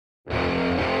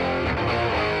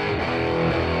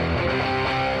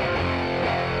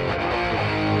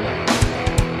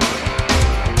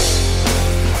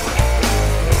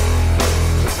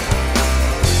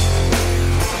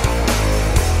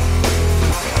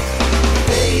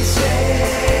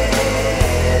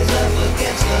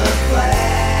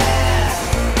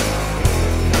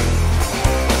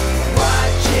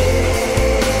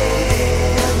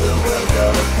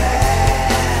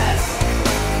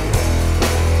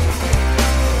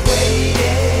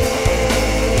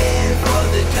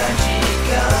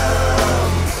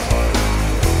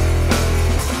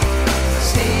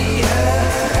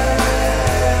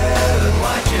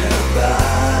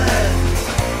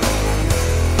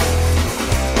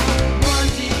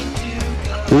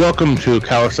Welcome to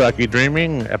Kawasaki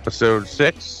Dreaming, episode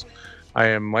 6. I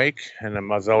am Mike,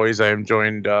 and as always, I am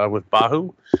joined with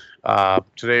Bahu.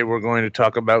 Today, we're going to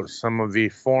talk about some of the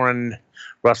foreign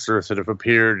wrestlers that have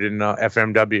appeared in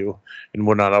FMW and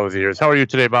whatnot over the years. How are you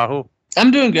today, Bahu?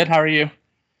 I'm doing good. How are you?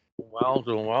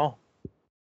 Doing well.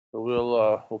 So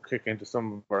we'll kick into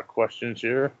some of our questions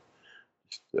here.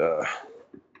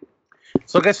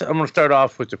 So I guess I'm going to start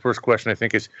off with the first question. I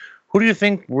think is, who do you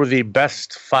think were the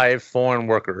best 5 foreign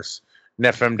workers in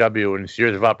FMW in its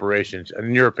years of operations,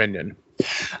 in your opinion?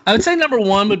 I would say number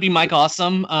one would be Mike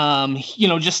Awesome.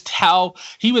 Just how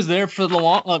he was there for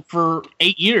for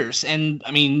 8 years, and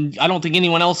I mean, I don't think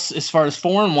anyone else, as far as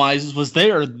foreign wise, was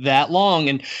there that long.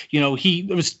 And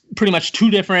it was pretty much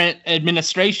 2 different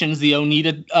administrations: the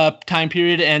Onita time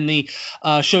period and the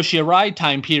Shoshi Arai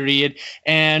time period.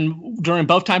 And during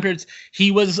both time periods,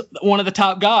 he was one of the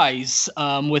top guys.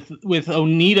 With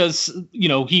Onita's,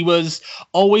 he was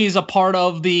always a part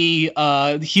of the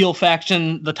heel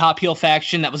faction, the top heel faction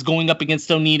that was going up against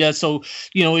Onita. So,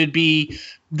 it'd be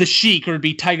the Sheik, or it'd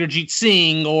be Tiger Jeet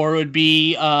Singh, or it would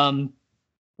be,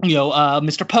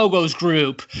 Mr. Pogo's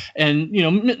group. And,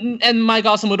 and Mike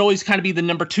Awesome would always kind of be the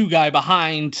number 2 guy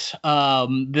behind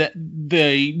the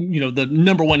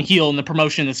number 1 heel in the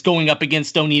promotion that's going up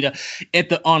against Onita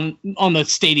on the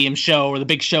stadium show or the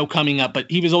big show coming up. But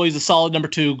he was always a solid number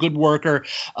 2, good worker,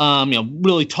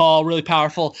 really tall, really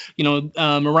powerful.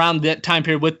 Around that time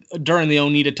period, during the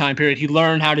Onita time period, he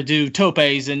learned how to do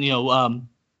topes and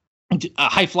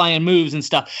high flying moves and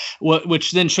stuff,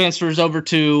 which then transfers over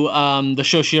to the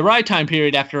Shoshi Arai time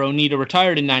period after Onita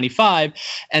retired in '95,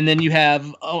 and then you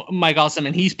have Mike Awesome,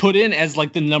 and he's put in as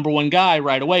like the number 1 guy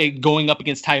right away, going up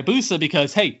against Hayabusa,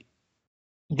 because hey,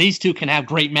 these two can have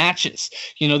great matches.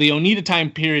 The Onita time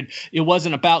period, it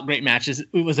wasn't about great matches.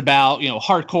 It was about,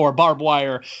 hardcore, barbed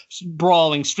wire,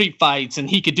 brawling, street fights, and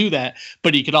he could do that,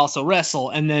 but he could also wrestle.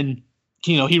 And then,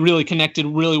 he really connected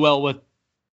really well with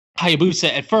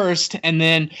Hayabusa at first, and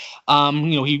then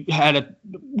he had a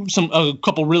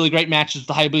couple really great matches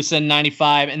with Hayabusa in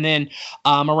 '95, and then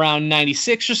around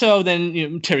 '96 or so,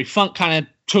 then Terry Funk kind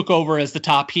of took over as the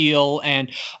top heel, and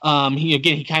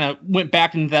he kind of went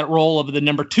back into that role of the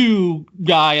number 2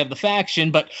 guy of the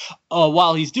faction. But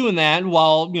while he's doing that,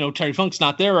 while Terry Funk's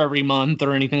not there every month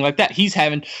or anything like that, he's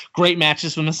having great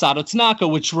matches with Masato Tanaka,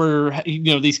 which were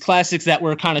these classics that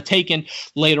were kind of taken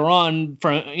later on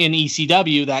in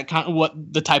ECW, that kind of what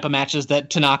the type of matches that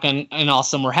Tanaka and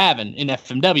Awesome were having in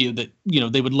FMW that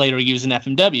they would later use in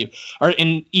FMW or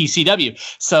in ECW.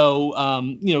 So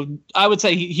I would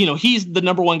say he's the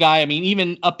number 1 guy. I mean,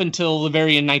 even up until the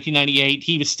very end, 1998,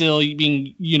 he was still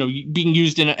being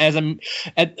used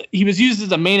he was used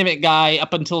as a main event guy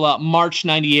up until about March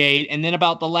 '98, and then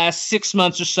about the last 6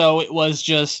 months or so, it was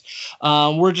just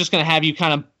we're just going to have you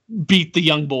kind of beat the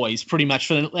young boys pretty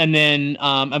much. And then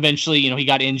eventually, he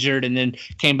got injured and then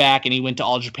came back, and he went to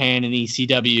All Japan and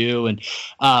ECW, and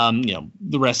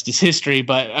the rest is history.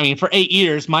 But I mean, for 8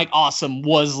 years, Mike Awesome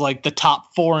was like the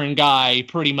top foreign guy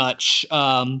pretty much.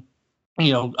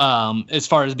 As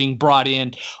far as being brought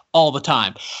in all the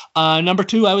time. Number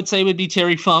 2, I would say, would be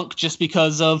Terry Funk, just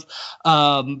because of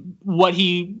what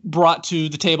he brought to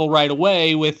the table right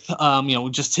away with,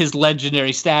 just his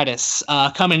legendary status,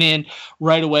 coming in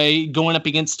right away, going up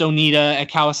against Onita at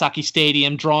Kawasaki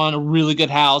Stadium, drawing a really good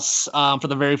house for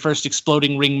the very first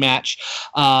Exploding Ring match.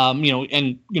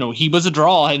 He was a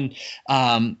draw, and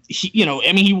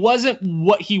he wasn't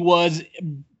what he was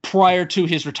prior to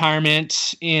his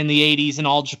retirement in the 80s in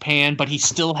All Japan, but he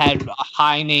still had a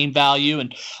high name value,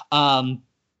 and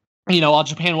All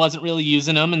Japan wasn't really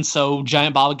using him, and so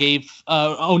Giant Baba gave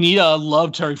Onita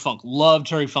loved Terry Funk,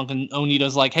 and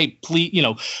Onita's like, hey, please,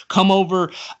 come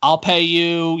over, I'll pay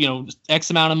you, X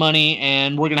amount of money,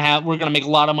 and we're gonna make a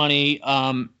lot of money,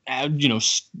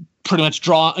 pretty much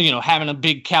having a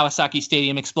big Kawasaki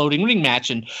Stadium Exploding Ring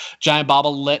match. And Giant Baba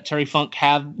let Terry Funk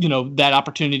have, that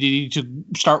opportunity to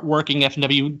start working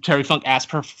FMW. Terry Funk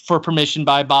asked for permission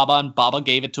by Baba, and Baba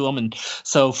gave it to him. And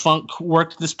so Funk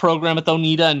worked this program with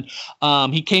Onita,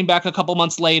 and he came back a couple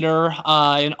months later,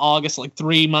 in August, like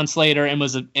 3 months later, and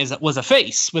was a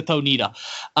face with Onita.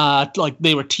 Like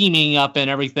they were teaming up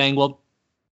and everything. Well,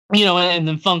 and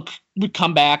then Funk would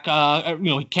come back.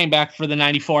 He came back for the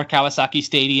 '94 Kawasaki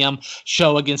Stadium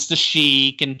show against the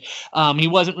Sheik, and he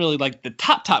wasn't really like the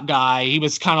top guy. He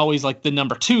was kind of always like the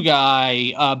number 2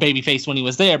 guy, babyface when he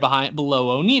was there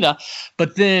below Onita.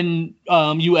 But then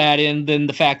you add in then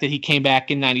the fact that he came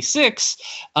back in '96.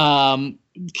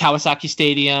 Kawasaki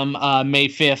Stadium, May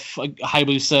 5th,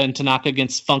 Hayabusa and Tanaka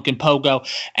against Funk and Pogo,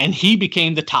 and he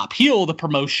became the top heel of the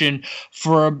promotion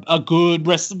for a good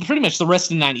pretty much the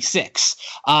rest of '96,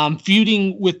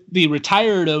 feuding with the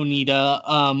retired Onita.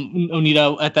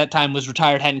 Onita at that time was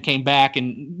retired, hadn't came back,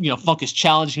 and Funk is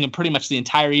challenging him pretty much the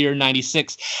entire year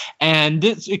 '96, and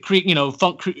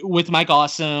Funk with Mike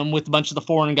Awesome with a bunch of the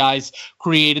foreign guys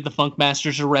created the Funk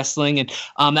Masters of Wrestling, and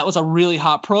that was a really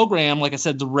hot program. Like I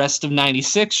said, the rest of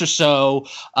 '96 or so,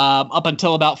 up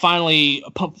until about finally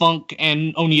Funk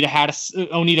and Onita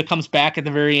Onita comes back at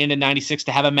the very end of '96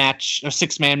 to have a match, a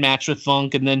 6-man match with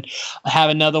Funk, and then have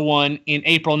another one in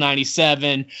April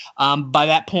 '97. By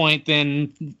that point,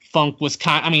 then Funk was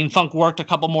Funk worked a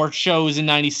couple more shows in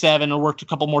 '97, or worked a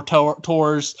couple more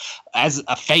tours as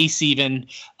a face even.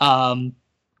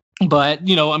 But,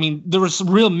 there was some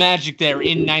real magic there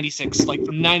in '96, like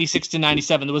from '96 to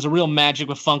 '97, there was a real magic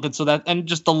with Funk. And so and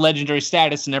just the legendary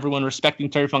status and everyone respecting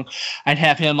Terry Funk, I'd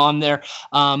have him on there.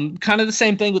 Kind of the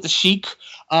same thing with the Sheik.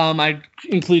 I'd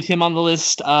include him on the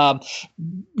list.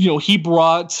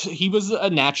 He was a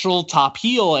natural top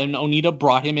heel, and Onita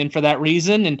brought him in for that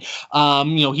reason. And,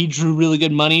 he drew really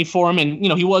good money for him. And,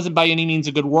 he wasn't by any means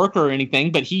a good worker or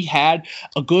anything, but he had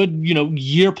a good,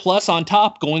 year plus on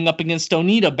top going up against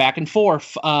Onita back and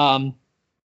forth.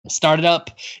 Started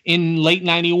up in late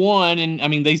 '91,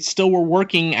 and they still were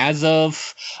working as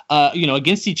of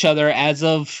against each other as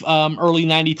of early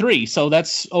 '93. So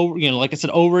that's over, like I said,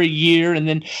 over a year. And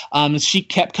then Sheik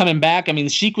kept coming back. The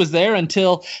Sheik was there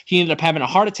until he ended up having a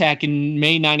heart attack in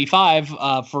May '95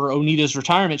 for Onita's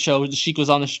retirement show. The Sheik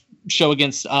was on the show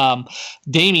against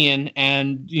Damien,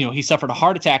 and he suffered a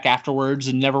heart attack afterwards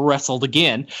and never wrestled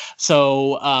again.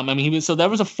 So so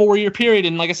that was a 4-year period,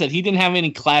 and like I said, he didn't have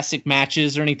any classic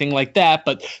matches or anything like that,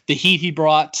 but the heat he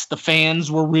brought, the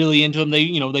fans were really into him.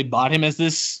 They bought him as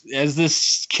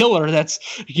this killer that's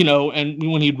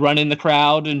and when he'd run in the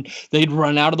crowd and they'd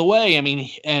run out of the way.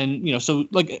 So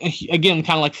like again,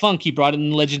 kind of like Funk, he brought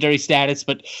in legendary status,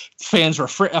 but fans were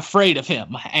afraid of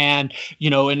him. And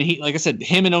and he, like I said,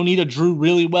 him and Onita drew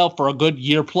really well for a good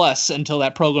year plus until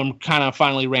that program kind of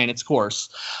finally ran its course.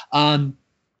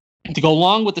 To go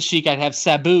along with the Sheik, I'd have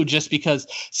Sabu, just because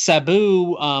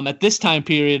Sabu at this time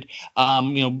period,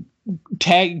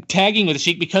 tagging with the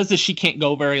Sheik, because the Sheik can't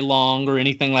go very long or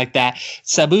anything like that.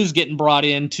 Sabu's getting brought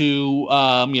in to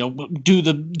do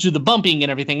the bumping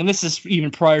and everything, and this is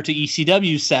even prior to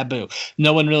ECW Sabu.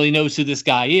 No one really knows who this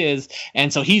guy is,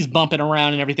 and so he's bumping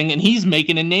around and everything, and he's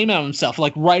making a name out of himself.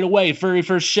 Like right away, very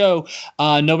first show,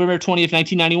 November 20th,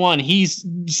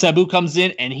 1991, Sabu comes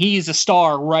in and he's a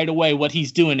star right away. What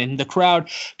he's doing, and the crowd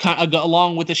kind of,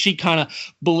 along with the Sheik, kind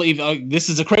of believe this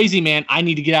is a crazy man. I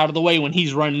need to get out of the way when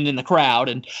he's running in the crowd.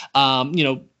 And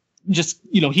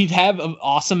he'd have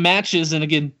awesome matches. And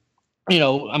again,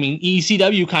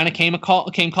 ECW kind of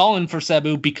came calling for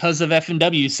Sabu because of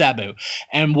FMW Sabu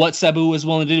and what Sabu was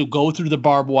willing to do, go through the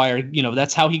barbed wire.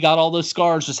 That's how he got all those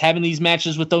scars, just having these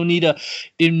matches with Onita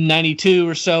in '92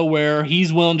 or so, where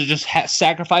he's willing to just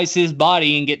sacrifice his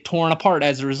body and get torn apart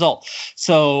as a result.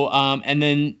 So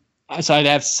so I'd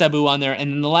have Sabu on there.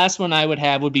 And then the last one I would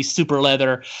have would be Super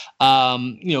Leather.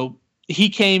 He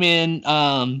came in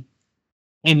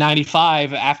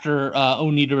 '95 after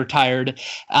Onita retired.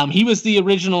 He was the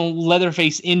original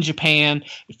Leatherface in Japan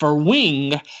for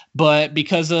Wing, but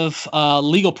because of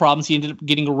legal problems, he ended up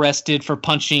getting arrested for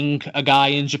punching a guy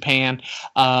in Japan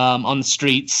on the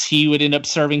streets. He would end up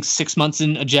serving 6 months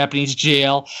in a Japanese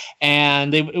jail,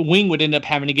 and Wing would end up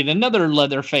having to get another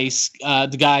Leatherface,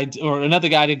 another guy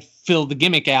to fill the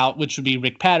gimmick out, which would be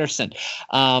Rick Patterson.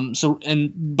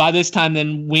 And by this time,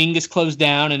 then Wing is closed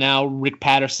down, and now Rick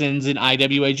Patterson's in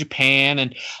IWA Japan,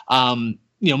 and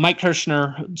Mike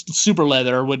Kirshner, Super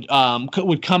Leather, would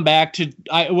come back to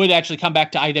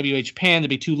IWA Japan to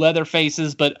be two leather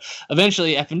faces, but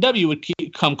eventually FMW would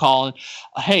come calling,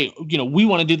 hey, we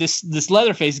want to do this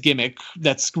Leatherface gimmick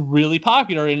that's really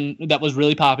popular, and that was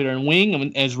really popular in Wing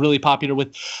and is really popular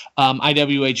with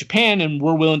IWA Japan, and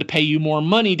we're willing to pay you more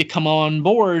money to come on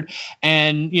board.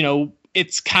 And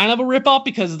it's kind of a ripoff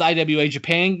because the IWA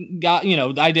Japan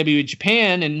the IWA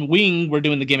Japan and Wing were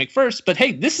doing the gimmick first, but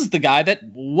hey, this is the guy that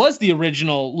was the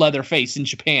original Leatherface in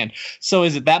Japan. So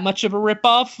is it that much of a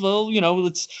ripoff? Well,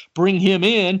 let's bring him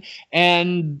in.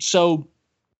 And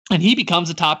he becomes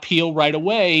a top heel right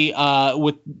away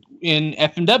in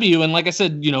FMW. And like I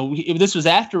said, this was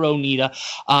after Onita.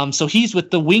 So he's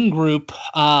with the Wing group,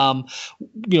 and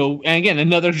again,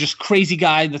 another just crazy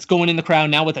guy that's going in the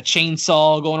crowd now with a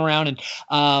chainsaw going around. And,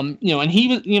 and he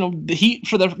was,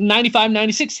 for the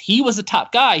 95-96, he was the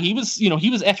top guy. He was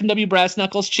FMW Brass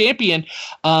Knuckles champion.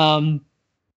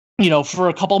 for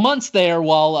a couple months there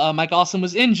while Mike Awesome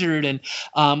was injured. And,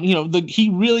 he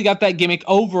really got that gimmick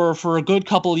over for a good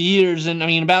couple of years. And I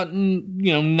mean, about,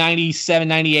 97,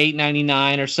 98,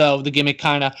 99 or so, the gimmick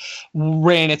kind of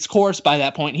ran its course by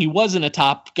that point. He wasn't a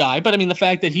top guy, but I mean, the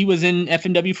fact that he was in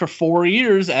FMW for 4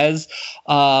 years as,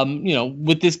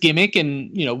 with this gimmick and,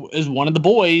 as one of the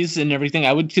boys and everything,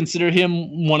 I would consider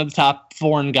him one of the top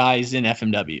foreign guys in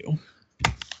FMW.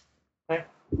 Okay.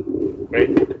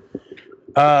 Great.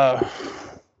 How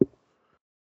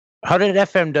did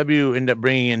FMW end up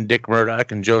bringing in Dick Murdoch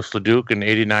and Joe Sladuke in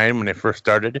 '89 when they first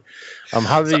started?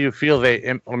 How do you feel they?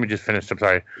 Let me just finish. I'm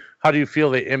sorry. How do you feel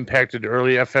they impacted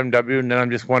early FMW? And then I'm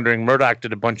just wondering, Murdoch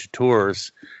did a bunch of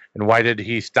tours, and why did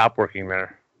he stop working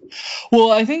there?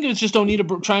 Well, I think it was just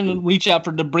Onita trying to reach out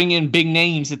to bring in big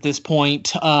names at this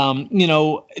point.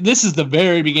 This is the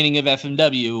very beginning of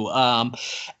FMW,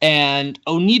 and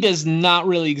Onita's not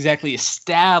really exactly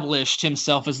established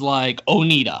himself as like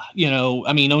Onita.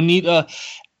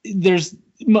 Onita, there's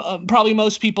probably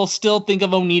most people still think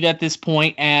of Onita at this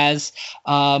point as,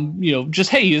 just,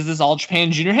 hey, is this All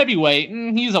Japan Junior Heavyweight?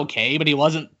 He's okay, but he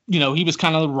wasn't, he was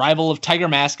kind of the rival of Tiger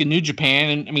Mask in New Japan.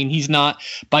 And I mean, he's not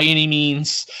by any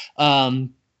means, the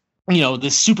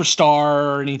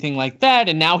superstar or anything like that.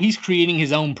 And now he's creating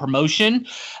his own promotion.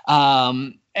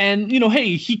 And,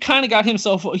 hey, he kind of got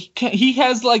himself, he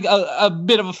has like a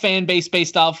bit of a fan base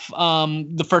based off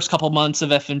the first couple months of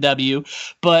FMW.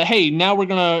 But, hey, now we're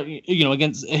going to,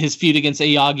 against his feud against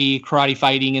Aoyagi, karate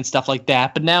fighting and stuff like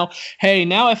that. But now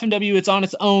FMW, it's on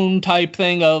its own type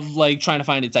thing of like trying to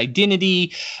find its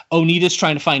identity. Onita's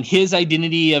trying to find his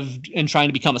identity and trying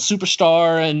to become a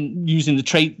superstar and using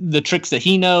the tricks that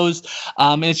he knows.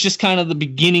 And it's just kind of the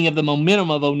beginning of the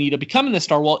momentum of Onita becoming the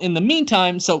star. Well, in the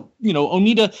meantime, so,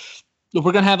 Onita,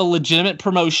 we're going to have a legitimate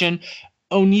promotion.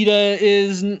 Onita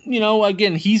is,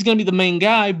 again, he's going to be the main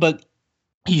guy, but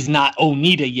he's not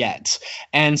Onita yet.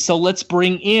 And so let's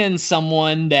bring in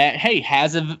someone that, hey,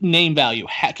 has a name value,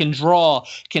 can draw,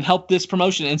 can help this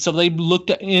promotion. And so they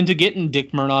looked into getting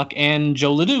Dick Murdoch and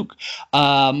Joe Leduc.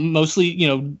 Mostly,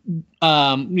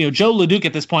 Joe Leduc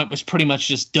at this point was pretty much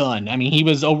just done. I mean, he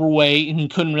was overweight and he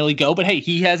couldn't really go, but hey,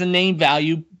 he has a name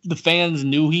value. The fans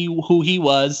knew who he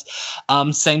was.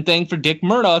 Same thing for Dick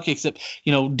Murdoch, except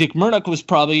Dick Murdoch was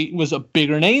a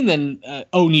bigger name than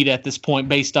Onita at this point,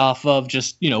 based off of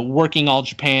just working All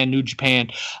Japan, New Japan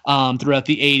throughout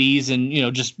the '80s,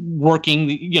 and just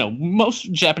working.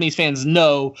 Most Japanese fans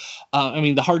know.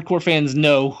 The hardcore fans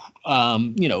know.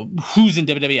 Who's in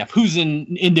WWF, who's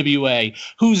in NWA,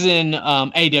 who's in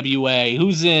AWA,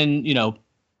 who's in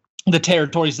the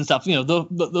territories and stuff.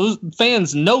 Those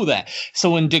fans know that.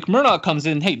 So when Dick Murdoch comes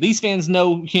in, hey, these fans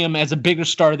know him as a bigger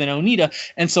star than Onita.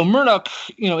 And so Murdoch,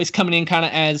 is coming in kind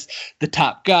of as the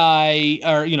top guy,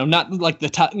 or, not like the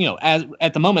top, as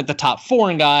at the moment, the top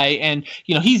foreign guy. And,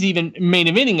 he's even main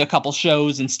eventing a couple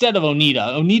shows instead of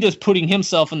Onita. Onita's putting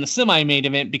himself in the semi-main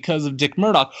event because of Dick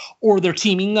Murdoch, or they're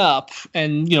teaming up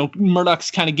and, Murdoch's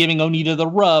kind of giving Onita the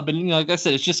rub. And, like I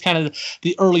said, it's just kind of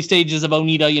the early stages of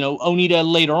Onita. Onita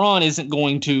later on isn't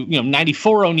going to,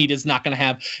 94 Onita is not going to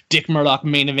have Dick Murdoch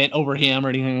main event over him or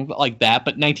anything like that,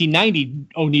 but 1990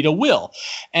 Onita will.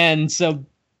 And so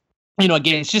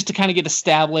again, it's just to kind of get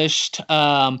established. Like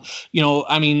I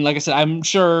said, I'm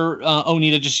sure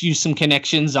Onita just used some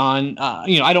connections on,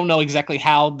 I don't know exactly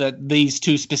how these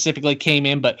two specifically came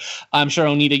in, but I'm sure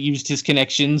Onita used his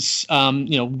connections,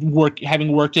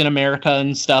 having worked in America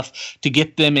and stuff to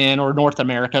get them in, or North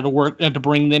America to work and to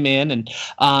bring them in. And,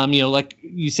 like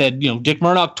you said, Dick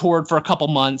Murdoch toured for a couple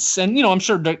months, and, I'm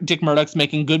sure Dick Murdoch's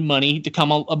making good money to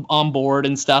come on board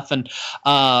and stuff. And,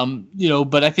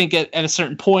 but I think at a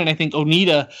certain point, I think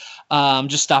Onita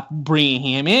just stopped bringing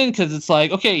him in, because it's like,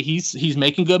 okay, he's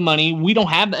making good money. We don't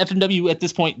have, the FMW at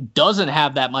this point doesn't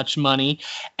have that much money.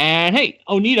 And hey,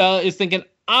 Onita is thinking,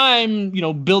 I'm,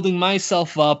 building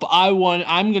myself up. I'm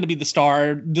going to be the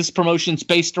star. This promotion's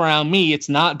based around me. It's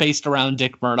not based around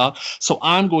Dick Murdoch. So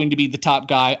I'm going to be the top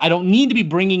guy. I don't need to be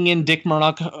bringing in Dick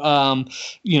Murdoch. And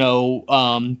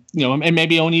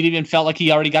maybe Onita even felt like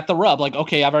he already got the rub. Like,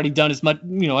 okay, I've already done as much.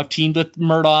 I've teamed with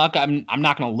Murdoch. I'm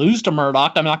not going to lose to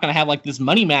Murdoch. I'm not going to have like this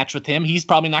money match with him. He's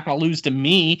probably not going to lose to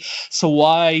me. So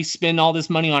why spend all this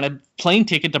money on a plane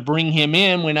ticket to bring him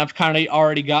in when I've kind of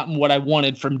already gotten what I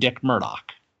wanted from Dick Murdoch?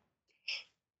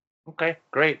 Okay,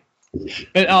 great.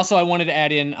 And also, I wanted to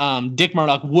add in, Dick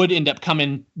Murdoch would end up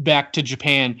coming back to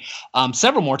Japan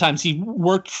several more times. He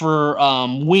worked for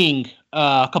Wing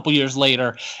a couple years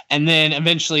later, and then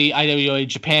eventually IWA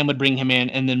Japan would bring him in,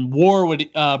 and then War would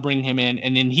bring him in,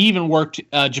 and then he even worked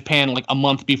Japan like a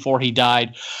month before he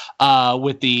died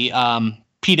with the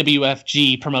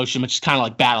PWFG promotion, which is kind of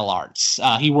like Battle Arts.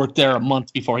 He worked there a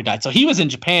month before he died. So he was in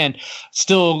Japan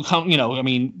still,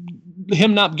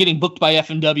 him not getting booked by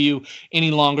FMW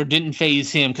any longer didn't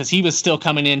phase him because he was still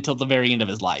coming in till the very end of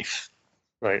his life.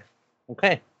 Right.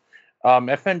 Okay.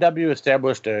 FNW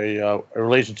established a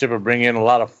relationship of bringing in a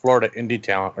lot of Florida indie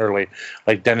talent early,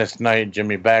 like Dennis Knight,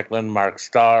 Jimmy Backlund, Mark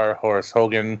Starr, Horace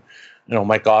Hogan,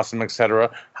 Mike Awesome,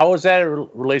 etc. How was that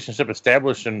relationship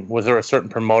established, and was there a certain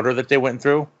promoter that they went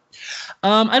through?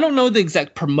 I don't know the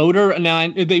exact promoter. Now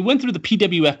they went through the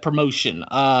PWF promotion,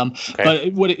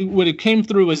 but what it came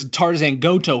through was Tarzan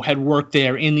Goto had worked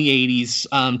there in the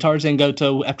 80s. Tarzan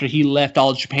Goto, after he left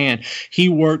All Japan, he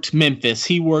worked Memphis,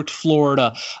 he worked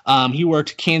Florida, he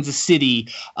worked Kansas City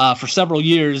for several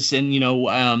years, and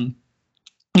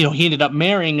he ended up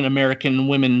marrying an American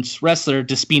women's wrestler,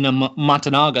 Despina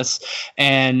Montanagas,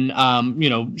 and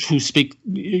who speak,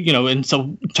 and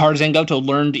so Tarzan Goto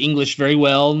learned English very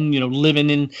well, living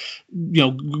in,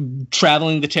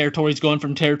 traveling the territories, going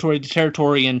from territory to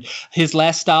territory, and his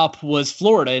last stop was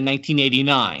Florida in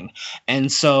 1989.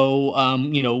 And so,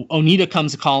 Onita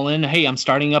comes calling, hey, I'm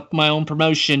starting up my own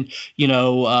promotion,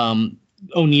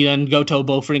 Onita and Goto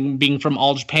both being from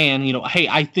All Japan, hey,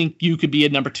 I think you could be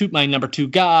my number two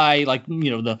guy, like,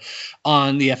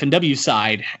 on the FNW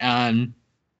side. And,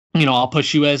 I'll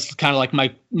push you as kind of like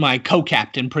my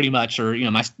co-captain pretty much, or,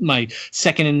 my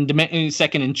second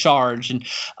in charge. And,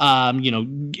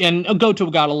 and Goto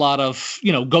got a lot of,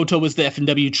 Goto was the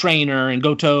FNW trainer, and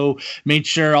Goto made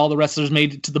sure all the wrestlers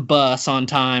made it to the bus on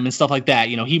time and stuff like that.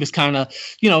 He was kind of,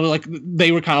 like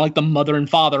they were kind of like the mother and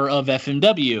father of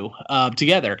FNW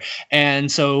together.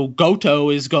 And so Goto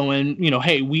is going,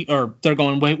 hey, they're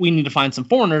going, we need to find some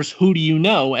foreigners. Who do you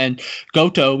know? And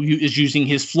Goto is using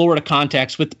his Florida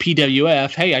contacts with the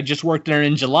PWF. Hey, I just worked there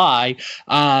in July,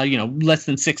 less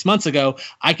than 6 months ago.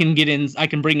 I can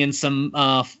bring in some,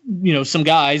 some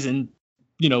guys, and,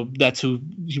 that's who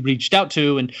he reached out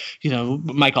to. And,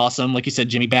 Mike Awesome, like you said,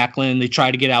 Jimmy Backlund, they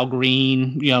tried to get Al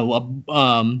Green,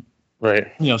 right.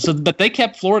 But they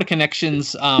kept Florida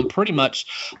connections pretty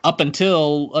much up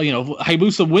until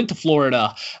Hayabusa went to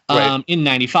Florida in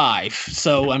 '95.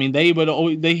 So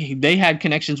they had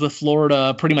connections with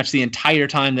Florida pretty much the entire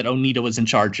time that Onita was in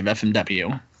charge of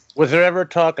FMW. Was there ever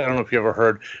talk? I don't know if you ever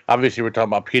heard. Obviously, we're talking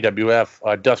about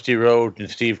PWF. Dusty Rhodes and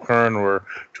Steve Kern were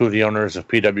two of the owners of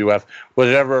PWF. Was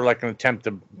there ever like an attempt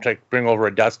to bring over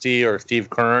a Dusty or Steve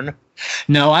Kern?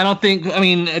 No, I don't think. I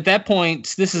mean, at that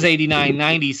point, this is 89,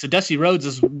 90, so Dusty Rhodes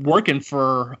is working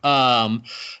for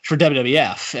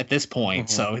WWF at this point,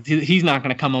 so he's not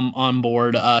going to come on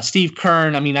board. Steve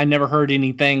Kern, I never heard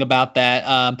anything about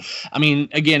that.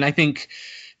 Again, I think.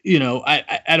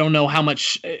 I don't know how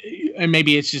much, and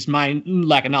maybe it's just my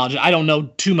lack of knowledge. I don't know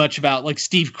too much about like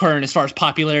Steve Kern as far as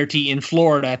popularity in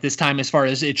Florida at this time, as far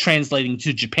as it translating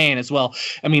to Japan as well.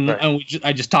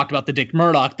 I just talked about the Dick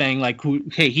Murdoch thing, like,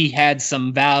 hey, he had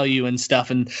some value and stuff,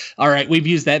 and all right, we've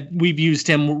used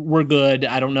him, we're good.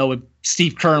 I don't know if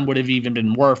Steve Kern would have even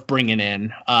been worth bringing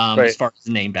in as far as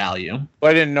name value.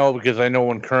 Well, I didn't know, because I know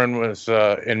when Kern was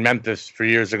in Memphis 3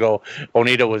 years ago,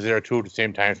 Onita was there too at the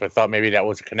same time, so I thought maybe that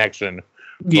was a connection.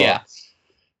 Yeah.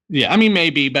 Yeah,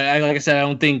 maybe, but like I said, I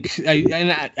don't think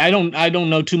I don't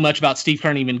know too much about Steve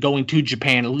Kern even going to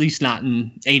Japan, at least not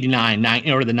in 89,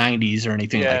 or the 90s or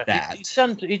anything like that.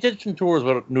 He did some tours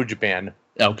with New Japan.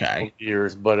 Okay.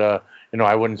 Years, but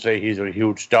I wouldn't say he's a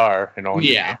huge star.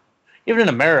 Yeah. Even in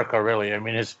America, really.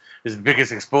 His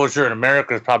biggest exposure in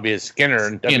America is probably his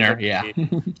Skinner. Yeah.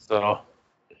 So,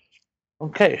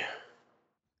 okay.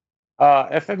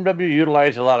 FMW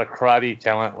utilized a lot of karate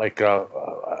talent, like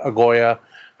Agoya,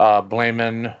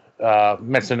 Blaman,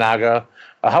 Matsunaga.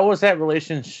 How was that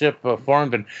relationship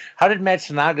formed, and how did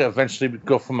Matsunaga eventually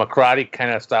go from a karate kind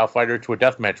of style fighter to a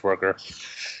deathmatch worker?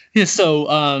 Yeah, so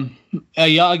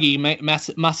Ayagi,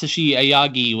 Masashi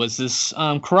Ayagi was this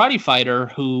karate fighter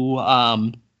who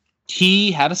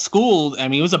he had a school.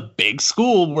 It was a big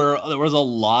school where there was a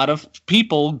lot of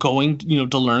people going,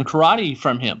 to learn karate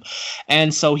from him.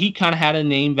 And so he kind of had a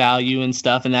name value and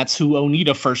stuff. And that's who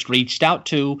Onita first reached out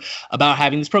to about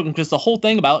having this program. Because the whole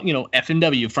thing about,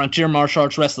 FMW, Frontier Martial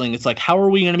Arts Wrestling, it's like, how are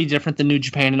we going to be different than New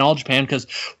Japan and All Japan? Because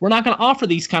we're not going to offer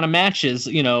these kind of matches,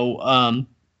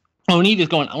 Onita's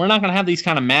going, we're not going to have these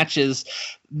kind of matches,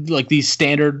 like these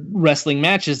standard wrestling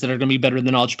matches that are going to be better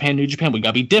than All Japan, New Japan. We got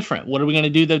to be different. What are we going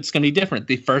to do that's going to be different?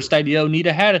 The first idea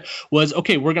Onita had was,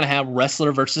 okay, we're going to have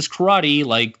wrestler versus karate,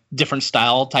 like different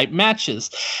style type matches.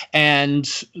 And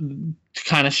to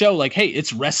kind of show like, hey,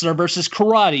 it's wrestler versus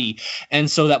karate.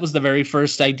 And so that was the very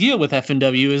first idea with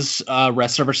FNW is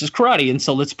wrestler versus karate. And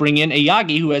so let's bring in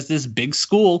Aoyagi, who has this big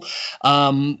school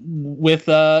with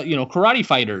karate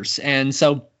fighters. And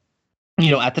so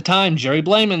at the time, Jerry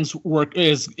Blayman's work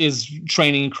is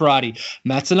training in karate.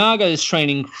 Matsunaga is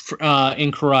training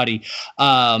in karate.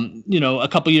 A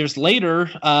couple years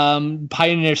later,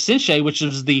 Pioneer Sensei, which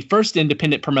was the first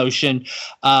independent promotion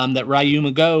that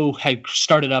Ryuma Go had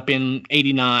started up in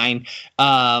 '89,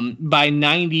 by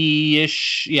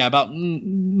 90-ish, about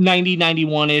 90,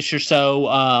 91-ish or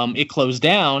so, it closed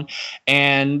down.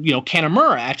 And,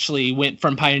 Kanamura actually went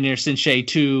from Pioneer Sensei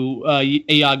to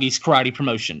Aoyagi's karate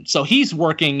promotion. So he's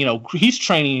working, he's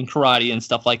training in karate and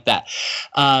stuff like that.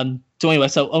 So anyway,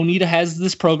 so Onita has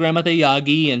this program at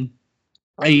Aoyagi, and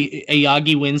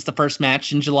Aoyagi wins the first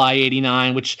match in July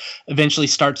 '89, which eventually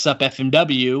starts up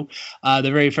FMW.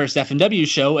 The very first FMW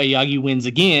show, Aoyagi wins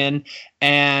again.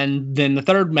 And then the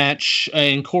third match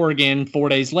in Corrigan 4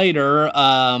 days later,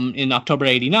 in October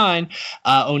 '89,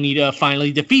 Onita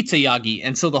finally defeats Aoyagi.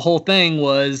 And so the whole thing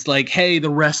was like, hey, the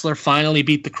wrestler finally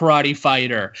beat the karate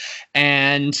fighter.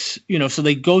 And, so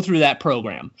they go through that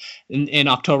program in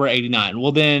October '89.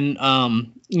 Well, then,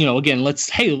 again,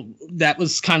 that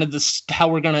was kind of how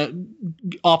we're going to,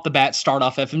 off the bat, start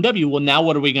off FMW. Well, now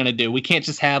what are we going to do? We can't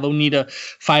just have Onita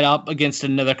fight up against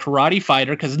another karate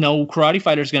fighter, because no karate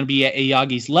fighter is going to be at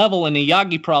Aoyagi's level, and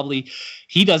Aoyagi probably,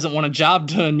 he doesn't want a job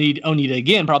to need Onita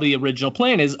again. Probably the original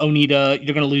plan is, Onita,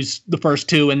 you're going to lose the first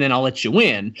two, and then I'll let you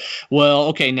win. Well,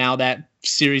 okay, now that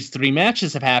series 3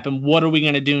 matches have happened, what are we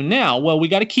going to do now? Well, we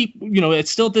got to keep,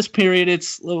 it's still at this period,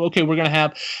 it's okay, we're going to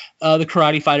have the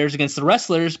karate fighters against the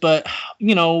wrestlers, but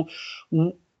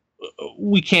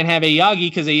we can't have Aoyagi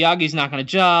because Aoyagi's not going to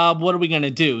job. What are we going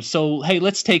to do? So, hey,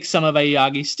 let's take some of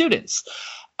Aoyagi's students,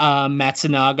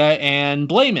 Matsunaga and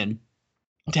Blayman,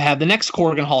 to have the next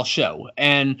Corrigan Hall show.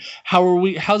 And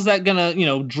how's that gonna,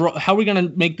 draw, how are we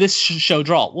gonna make this show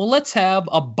draw? Well, let's have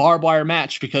a barbed wire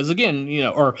match, because again,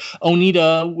 or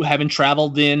Onita, having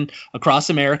traveled across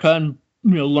America and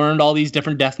learned all these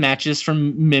different death matches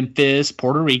from Memphis,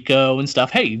 Puerto Rico and stuff.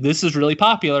 Hey, this is really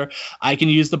popular. I can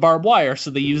use the barbed wire.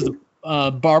 So they use the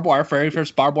barbed wire, very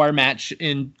first barbed wire match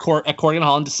at Corrigan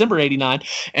Hall in December '89,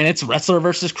 and it's wrestler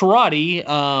versus karate,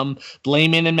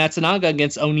 Blayman and Matsunaga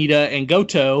against Onita and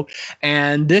Goto.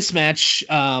 And this match,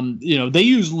 they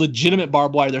use legitimate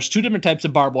barbed wire. There's 2 different types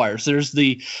of barbed wires. There's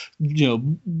the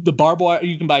barbed wire.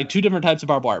 You can buy 2 different types of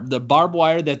barbed wire. The barbed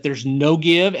wire that there's no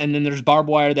give, and then there's barbed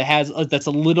wire that's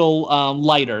a little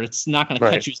lighter. It's not going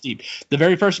to cut you as deep. The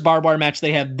very first barbed wire match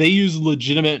they use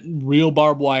legitimate real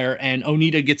barbed wire, and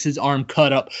Onita gets his arm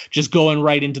cut up just going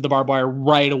right into the barbed wire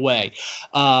right away.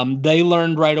 They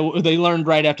learned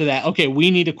right after that, okay,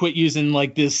 we need to quit using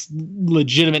like this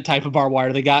legitimate type of barbed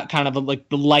wire. They got kind of like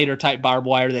the lighter type barbed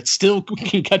wire that still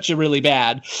can cut you really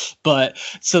bad. But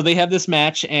so they have this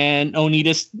match, and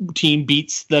Onita's team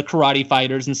beats the karate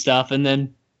fighters and stuff, and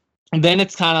then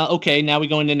it's kind of okay, now we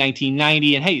go into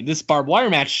 1990, and hey, this barbed wire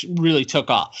match really took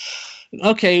off.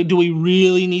 Okay, do we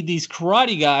really need these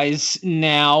karate guys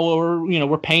now? Or,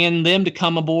 we're paying them to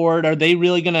come aboard. Are they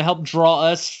really going to help draw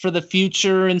us for the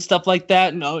future and stuff like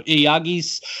that? No,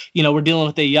 Aoyagi's, we're dealing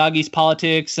with Aoyagi's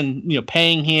politics and,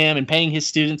 paying him and paying his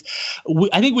students.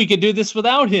 I think we could do this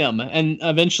without him. And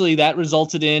eventually that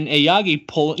resulted in Aoyagi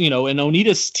and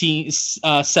Onita's team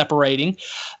separating,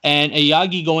 and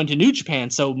Aoyagi going to New Japan.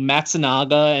 So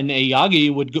Matsunaga and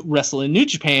Aoyagi would wrestle in New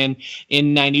Japan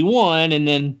in '91, and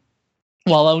then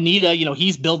while Onita,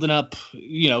 he's building up,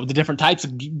 the different types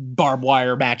of barbed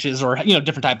wire matches, or,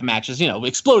 different type of matches,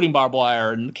 exploding barbed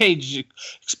wire and the cage,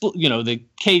 the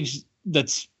cage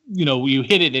that's, you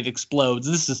hit it, it explodes.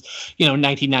 This is,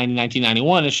 1990,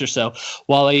 1991-ish or so,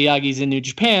 while Aoyagi's in New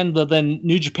Japan. But then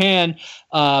New Japan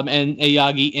and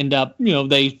Aoyagi end up,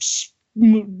 they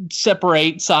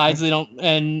separate sides. They don't,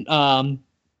 and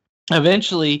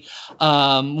eventually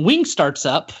Wing starts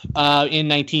up in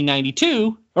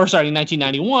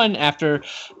 1991, after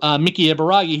Miki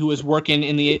Ibaragi, who was working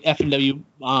in the FMW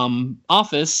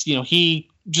office, he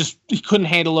couldn't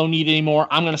handle Onita anymore.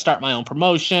 I'm going to start my own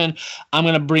promotion. I'm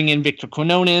going to bring in Victor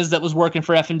Quinones that was working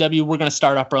for FMW. We're going to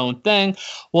start up our own thing.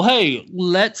 Well, hey,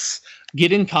 let's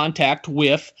get in contact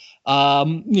with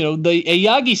the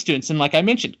Aoyagi students. And like I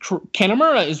mentioned,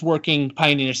 Kanamura is working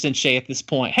Pioneer Sensei at this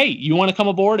point. Hey, you want to come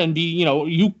aboard and be,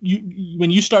 you when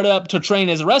you started up to train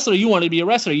as a wrestler, you wanted to be a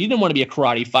wrestler. You didn't want to be a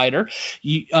karate fighter.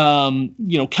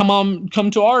 Come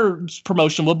to our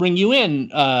promotion. We'll bring you in,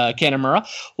 Kanamura.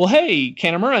 Well, hey,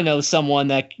 Kanamura knows someone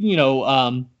that,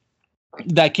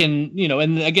 that can,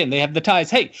 and again, they have the ties.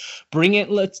 Hey,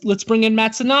 let's bring in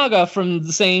Matsunaga from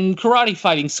the same karate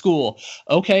fighting school.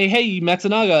 Okay, hey,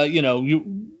 Matsunaga,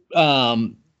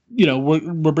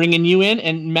 we're bringing you in,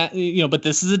 and but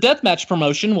this is a death match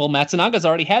promotion. Well, Matsunaga's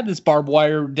already had this barbed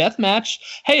wire death match.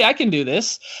 Hey, I can do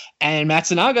this. And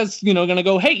Matsunaga's, going to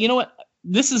go, hey, you know what?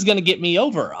 This is going to get me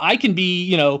over. I can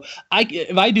be,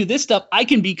 if I do this stuff, I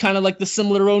can be kind of like the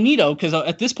similar Onita, because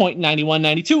at this point, 91,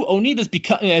 92, Onita's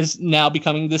is now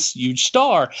becoming this huge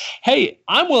star. Hey,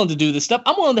 I'm willing to do this stuff.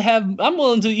 I'm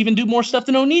willing to even do more stuff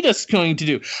than Onita's going to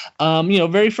do.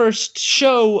 Very first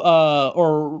show,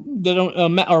 or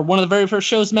one of the very first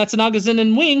shows Matsunaga's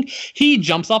in Wing, he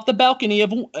jumps off the balcony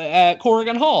at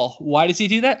Corrigan Hall. Why does he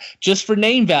do that? Just for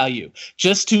name value,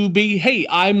 just to be, hey,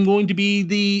 I'm going to be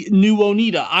the new Onita.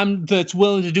 That's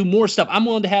willing to do more stuff. I'm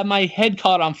willing to have my head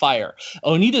caught on fire.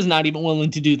 Onita's not even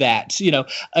willing to do that.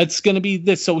 It's going to be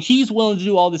this. So he's willing to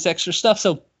do all this extra stuff.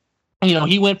 So,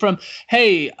 he went from,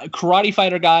 hey, a karate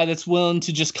fighter guy that's willing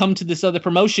to just come to this other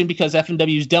promotion because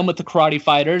FMW's done with the karate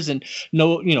fighters, and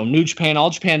New Japan,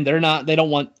 All Japan, they don't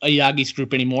want a Yagi's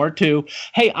group anymore, to,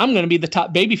 hey, I'm going to be the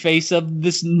top babyface of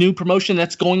this new promotion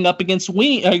that's going up against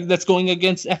that's going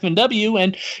against FMW.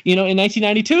 And, in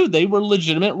 1992, they were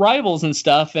legitimate rivals and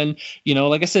stuff. And,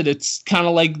 like I said, it's kind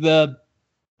of like the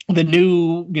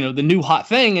new hot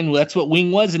thing, and that's what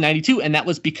Wing was in 92, and that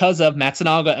was because of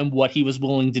Matsunaga and what he was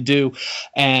willing to do.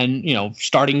 And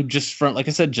starting just from, like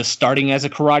I said, just starting as a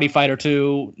karate fighter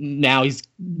to now he's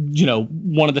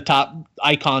one of the top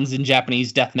icons in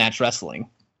Japanese deathmatch wrestling.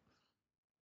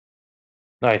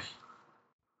 Nice.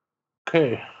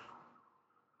 Okay.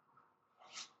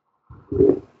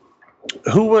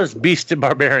 Who was Beast the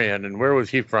Barbarian, and where was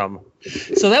he from?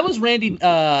 So that was Randy.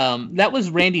 That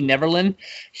was Randy Neverland.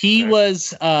 He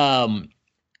was. Randy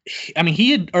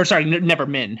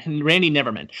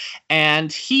Neverman,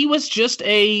 and he was just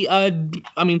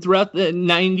throughout the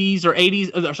 90s or 80s,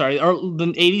 or the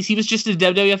 80s, he was just a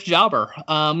WWF jobber.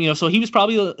 So he was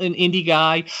probably an indie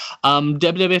guy.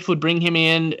 WWF would bring him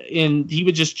in, and he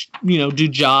would just, do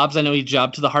jobs. I know he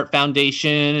jobbed to the Hart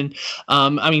Foundation,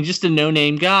 and just a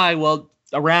no-name guy. Well,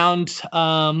 around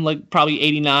probably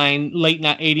 89, late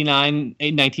 89,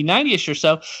 1990ish or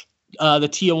so, the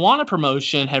Tijuana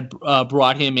promotion had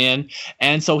brought him in,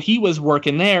 and so he was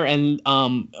working there. And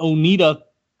Onita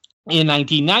in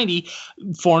 1990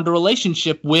 formed a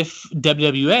relationship with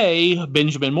WWA,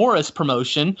 Benjamin Morris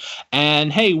promotion,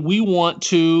 and hey, we want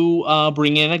to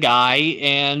bring in a guy,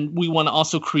 and we want to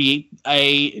also create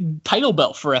a title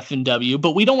belt for FMW,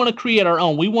 but we don't want to create our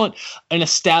own. We want an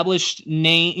established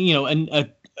name,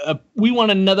 we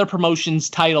want another promotion's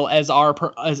title as our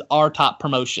top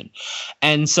promotion.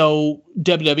 And so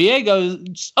WWA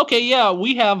goes, okay, yeah,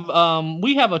 we have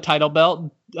a title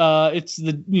belt. It's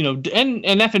the, and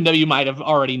FMW might have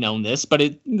already known this, but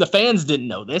the fans didn't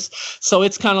know this. So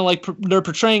it's kind of like they're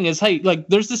portraying as, hey, like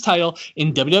there's this title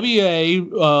in WWA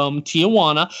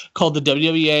Tijuana called the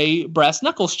WWA Brass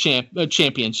Knuckles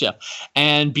Championship,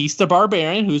 and Beast the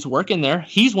Barbarian, who's working there,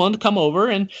 he's willing to come over,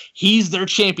 and he's their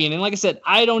champion. And like I said,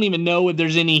 I don't even know if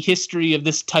there's any history of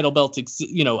this title belt.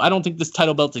 I don't think this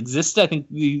title belt exists. I think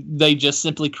they just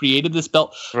simply created this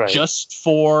belt just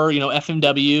for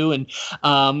FMW, and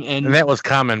that was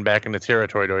common back in the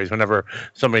territory days. Whenever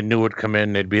somebody new would come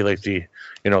in, they'd be like the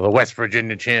West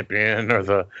Virginia champion or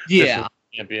the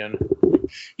champion.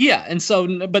 Yeah, and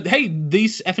so, but hey,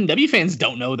 these FMW fans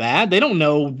don't know that. They don't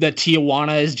know that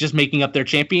Tijuana is just making up their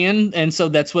champion, and so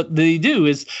that's what they do,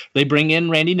 is they bring in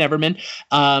Randy Neverman.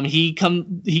 He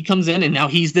comes in, and now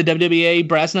he's the WWA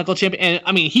Brass Knuckle champion.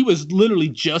 And he was literally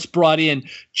just brought in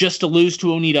just to lose to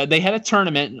Onita. They had a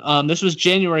tournament. This was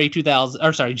January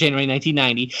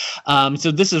 1990.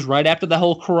 So this is right after the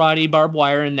whole karate barbed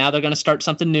wire, and now they're going to start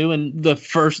something new. And the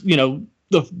first,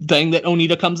 the thing that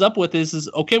Onita comes up with is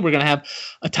okay, we're going to have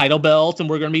a title belt, and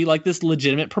we're going to be like this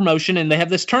legitimate promotion. And they have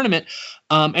this tournament,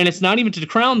 and it's not even to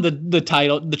crown the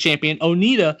title, the champion.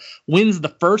 Onita wins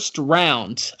the first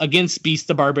round against Beast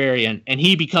the Barbarian, and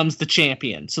he becomes the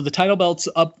champion. So the title belt's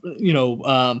up,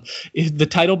 the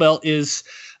title belt is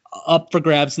up for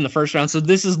grabs in the first round. So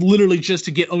this is literally just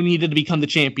to get Onita to become the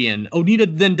champion.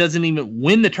 Onita then doesn't even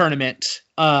win the tournament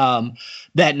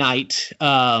that night.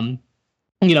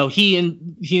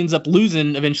 he ends up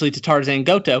losing eventually to Tarzan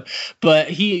Goto, but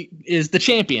he is the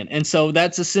champion, and so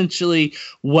that's essentially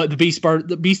what the Beast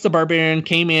the Barbarian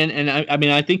came in, and I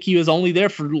mean I think he was only there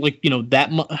for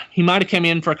he might have come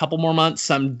in for a couple more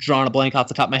months. I'm drawing a blank off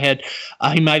the top of my head.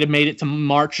 He might have made it to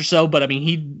March or so, but I mean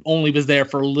he only was there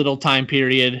for a little time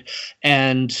period,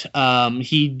 and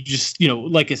he just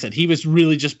like I said, he was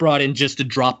really just brought in just to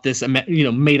drop this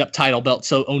made up title belt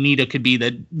so Onita could be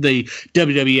the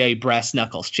WWA Brass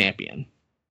Knuckles champion.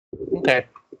 Okay.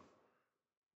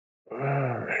 All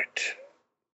right.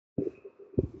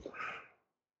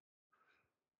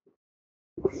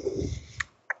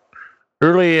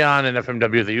 Early on in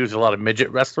FMW, they used a lot of midget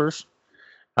wrestlers.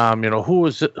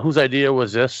 Whose idea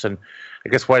was this, and I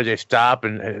guess why did they stop?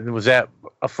 And was that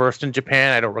a first in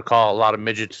Japan? I don't recall a lot of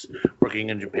midgets working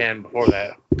in Japan before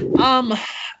that.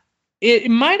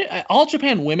 It might All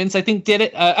Japan Women's I think did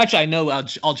it. Actually, I know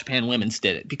All Japan Women's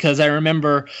did it because I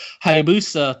remember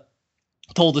Hayabusa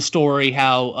told the story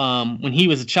how when he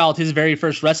was a child, his very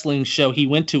first wrestling show he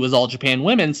went to was All Japan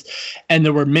Women's, and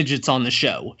there were midgets on the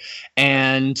show,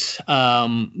 and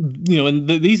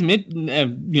these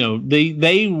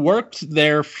they worked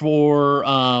there for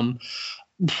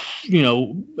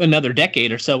another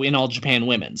decade or so in All Japan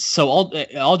Women's. So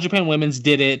All Japan Women's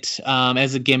did it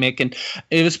as a gimmick, and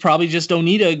it was probably just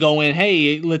Onita going,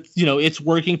 hey, it's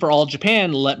working for All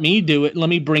Japan, let me do it, let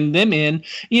me bring them in,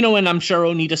 and I'm sure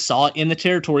Onita saw it in the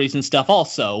territories and stuff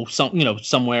also,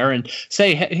 somewhere, and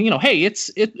say, hey,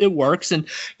 it works. And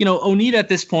Onita at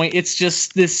this point, it's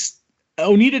just this.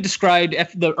 Onita described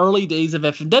the early days of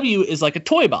FMW as like a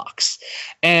toy box,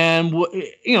 and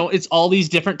it's all these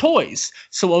different toys.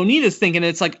 So Onita's thinking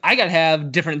it's like I gotta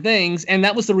have different things, and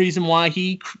that was the reason why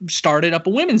he started up a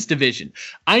women's division.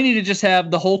 I need to just have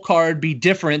the whole card be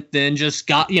different than just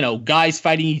guys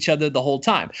fighting each other the whole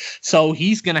time. So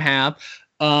he's gonna have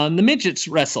the midgets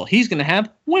wrestle. He's going to have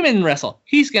women wrestle.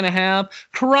 He's going to have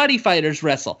karate fighters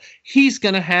wrestle. He's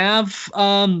going to have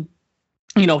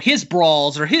his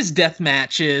brawls or his death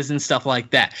matches and stuff like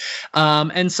that.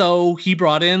 And so he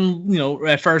brought in,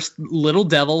 at first Little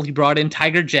Devil, he brought in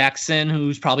Tiger Jackson,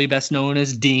 who's probably best known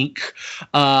as Dink.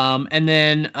 And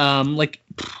then like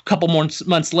a couple more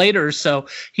months later, so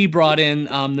he brought in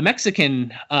the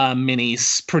Mexican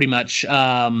minis, pretty much.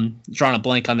 Drawing a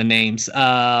blank on the names.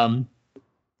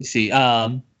 You see,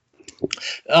 Masquerita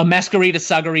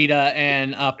Sagarita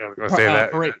and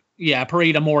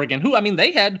Parita Morgan, who, I mean,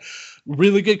 they had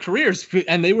really good careers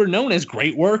and they were known as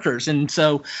great workers. And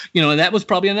so, that was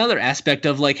probably another aspect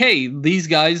of like, hey, these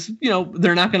guys,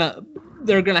 they're going to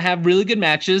have really good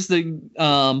matches. At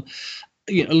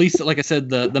least, like I said,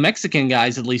 the Mexican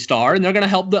guys at least are, and they're going to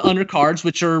help the undercards,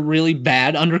 which are really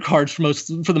bad undercards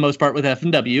for the most part with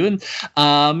FMW. And,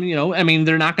 I mean,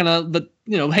 they're not going to, but,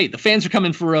 hey, the fans are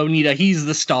coming for Onita. He's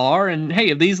the star. And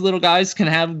hey, if these little guys can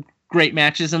have great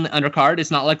matches in the undercard,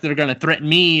 it's not like they're going to threaten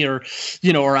me or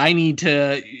I need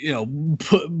to,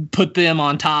 put them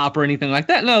on top or anything like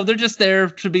that. No, they're just there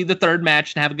to be the third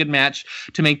match and have a good match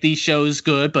to make these shows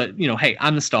good. But, hey,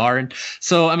 I'm the star. And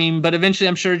so, I mean, but eventually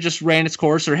I'm sure it just ran its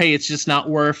course, or, hey, it's just not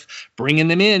worth bringing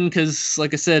them in. Cause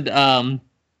like I said,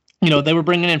 they were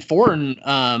bringing in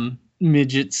foreign,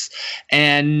 midgets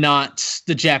and not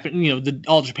the the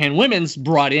All Japan Women's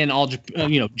brought in all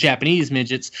Japanese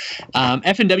midgets.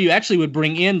 FMW actually would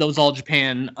bring in those All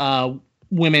Japan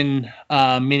women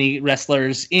mini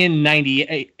wrestlers in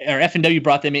 98, or FMW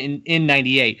brought them in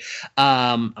 98.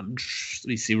 Let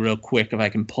me see real quick if I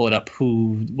can pull it up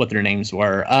what their names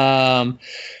were.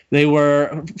 They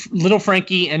were Little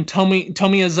Frankie and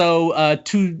Tomiyazo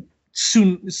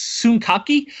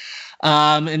Sunkaki.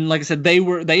 And like I said,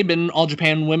 they'd been All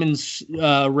Japan Women's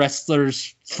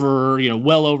wrestlers for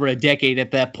well over a decade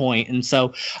at that point, and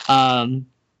so so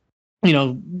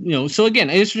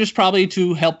again, it's just probably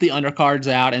to help the undercards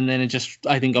out, and then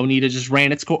I think Onita just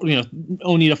ran its course.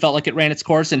 Onita felt like it ran its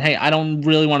course, and hey, I don't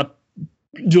really want to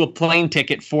do a plane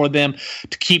ticket for them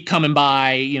to keep coming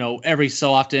by every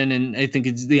so often, and I think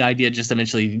the idea just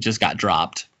eventually just got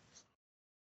dropped.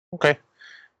 Okay.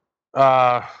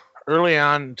 Early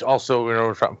on,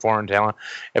 also, foreign talent.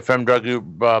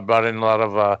 FMW brought in a lot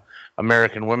of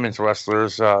American women's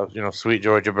wrestlers, Sweet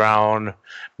Georgia Brown,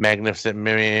 Magnificent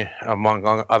Mimi,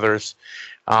 among others.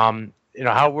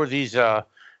 How were these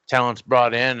talents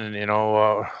brought in? And, I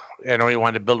know he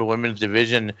wanted to build a women's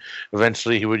division.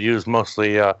 Eventually, he would use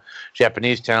mostly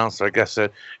Japanese talent. So I guess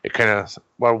it kind of,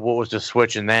 what was the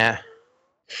switch in that?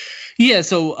 Yeah,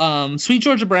 so Sweet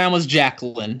Georgia Brown was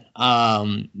Jacqueline.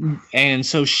 And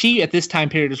so she at this time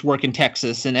period is working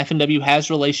Texas, and FNW has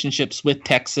relationships with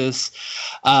Texas.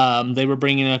 They were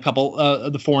bringing in a couple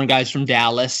of the foreign guys from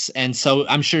Dallas, and so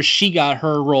I'm sure she got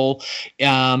her role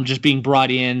just being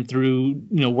brought in through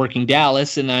working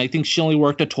Dallas, and I think she only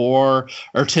worked a tour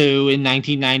or two in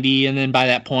 1990, and then by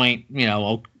that point,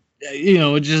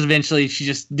 just eventually she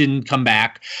just didn't come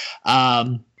back.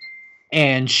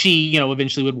 And she,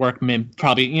 eventually would work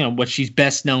probably, what she's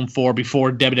best known for before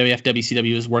WWF,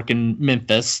 WCW is working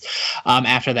Memphis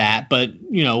after that. But,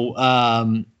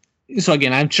 so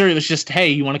again, I'm sure it was just, hey,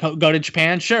 you want to go to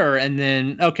Japan? Sure. And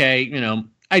then, okay,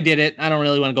 I did it. I don't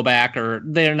really want to go back, or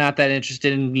they're not that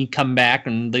interested in me coming back,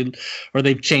 and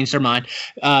they've changed their mind.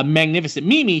 Magnificent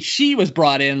Mimi, she was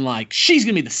brought in like she's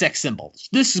gonna be the sex symbol.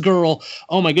 This girl,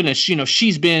 oh my goodness,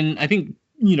 she's been, I think,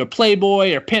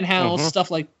 Playboy or Penthouse,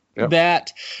 stuff like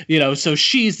that, so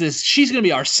she's gonna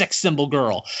be our sex symbol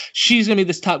girl. She's gonna be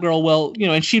this top girl. Well,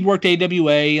 and she'd worked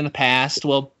AWA in the past.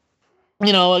 Well,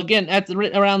 again,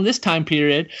 around this time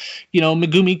period,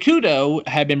 Megumi Kudo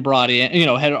had been brought in,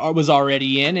 was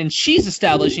already in, and she's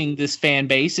establishing this fan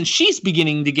base, and she's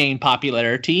beginning to gain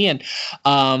popularity. And,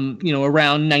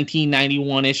 around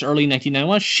 1991-ish, early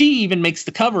 1991, she even makes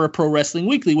the cover of Pro Wrestling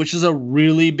Weekly, which is a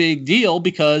really big deal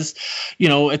because,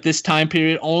 at this time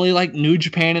period, only like New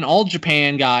Japan and All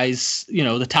Japan guys,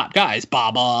 the top guys,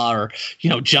 Baba or,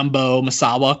 Jumbo,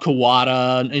 Masawa,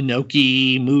 Kawada,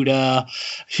 Inoki, Muda,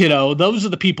 those are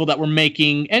the people that were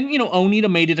making, and Onita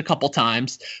made it a couple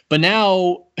times, but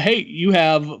now, hey, you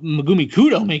have Megumi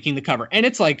Kudo making the cover, and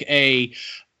it's like a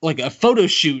photo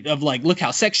shoot of like, look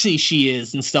how sexy she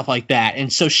is and stuff like that.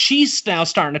 And so she's now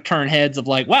starting to turn heads of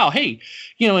like, wow, hey,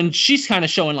 and she's kind of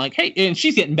showing like, hey, and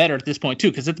she's getting better at this point too,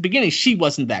 because at the beginning she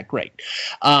wasn't that great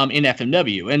in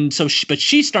FMW. And so, but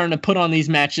she's starting to put on these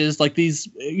matches like these,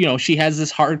 she has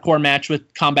this hardcore match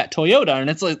with Combat Toyota, and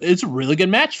it's a really good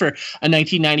match for a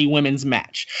 1990 women's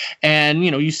match. And,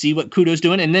 you see what Kudo's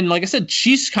doing. And then, like I said,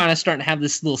 she's kind of starting to have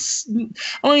this little,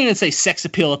 I don't even say sex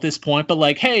appeal at this point, but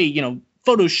like, hey,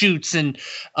 photo shoots and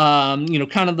kind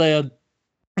of the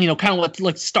kind of what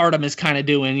like Stardom is kind of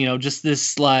doing, just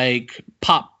this like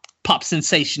pop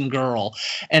sensation girl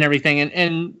and everything,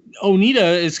 and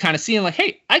Onita is kind of seeing like,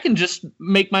 hey, I can just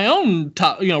make my own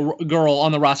top girl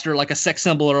on the roster like a sex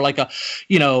symbol, or like a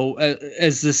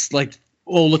as this like,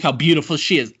 oh, look how beautiful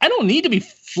she is. I don't need to be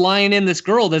flying in this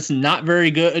girl that's not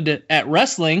very good at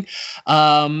wrestling,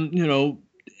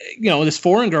 this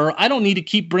foreign girl. I don't need to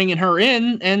keep bringing her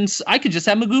in, and I could just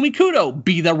have Megumi Kudo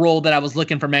be the role that I was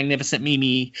looking for Magnificent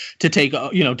Mimi to take,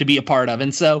 to be a part of.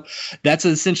 And so that's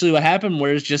essentially what happened,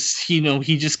 where it's just, he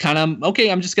just kind of,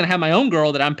 okay, I'm just going to have my own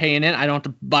girl that I'm paying in. I don't have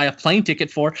to buy a plane ticket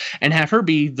for, and have her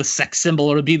be the sex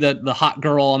symbol, or to be the hot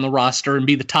girl on the roster, and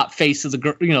be the top face of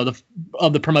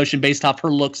the promotion based off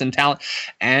her looks and talent.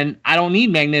 And I don't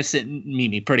need Magnificent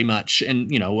Mimi pretty much.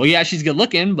 And, well, yeah, she's good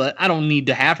looking, but I don't need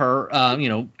to have her,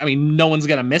 I mean, no one's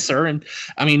going to miss her. And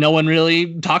I mean, no one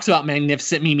really talks about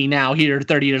Magnificent Mimi now here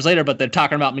 30 years later, but they're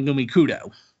talking about Megumi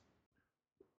Kudo.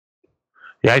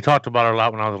 Yeah, I talked about her a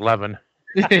lot when I was 11.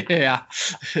 Yeah.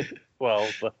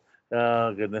 12.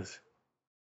 Oh, goodness.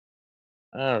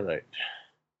 All right.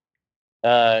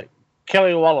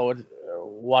 Kelly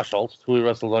Washelt, who he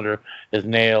wrestled under as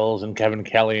Nails and Kevin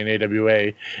Kelly in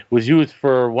AWA, was used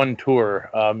for one tour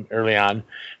early on.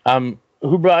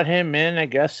 Who brought him in, I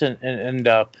guess, and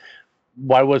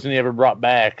why wasn't he ever brought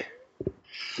back?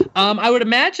 I would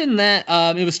imagine that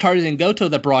it was Tarzan Goto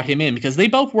that brought him in, because they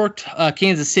both worked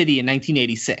Kansas City in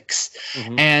 1986.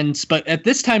 Mm-hmm. But at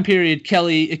this time period,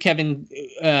 Kevin,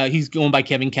 he's going by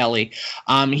Kevin Kelly.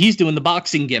 He's doing the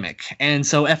boxing gimmick, and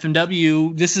so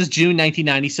FMW. This is June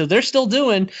 1990, so they're still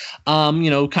doing,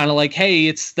 kind of like, hey,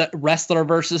 it's the wrestler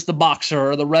versus the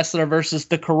boxer, or the wrestler versus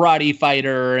the karate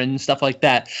fighter, and stuff like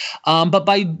that. But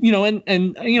by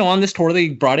on this tour they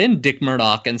brought in Dick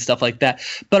Murdoch and stuff like that.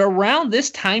 But around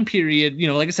this time period,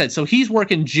 like I said, so he's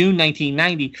working June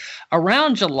 1990.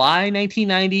 Around July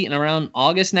 1990 and around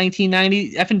August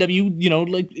 1990, FNW,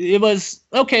 like it was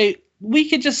okay. We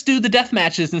could just do the death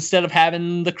matches instead of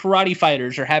having the karate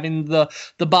fighters or having the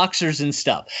boxers and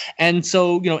stuff. And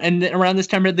so, and around this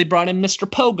time they brought in Mr.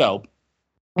 Pogo.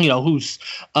 who's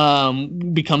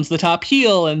becomes the top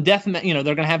heel, and they're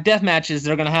going to have death matches.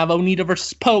 They're going to have Onita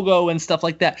versus Pogo and stuff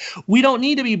like that. We don't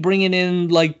need to be bringing in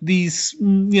like these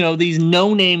these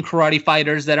no-name karate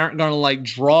fighters that aren't going to like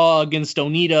draw against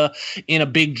Onita in a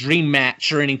big dream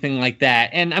match or anything like that.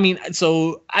 And I mean,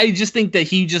 so I just think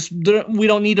that we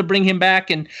don't need to bring him back.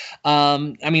 And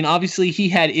I mean, obviously he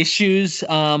had issues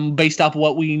based off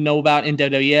what we know about in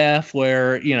WWF,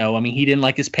 where I mean, he didn't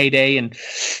like his payday, and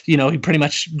he pretty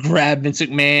much grabbed Vince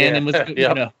McMahon and was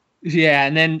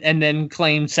and then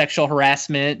claimed sexual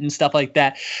harassment and stuff like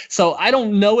that. So I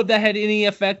don't know if that had any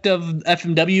effect of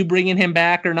FMW bringing him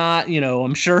back or not.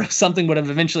 I'm sure something would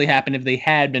have eventually happened if they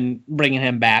had been bringing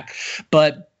him back,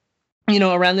 but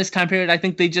around this time period, I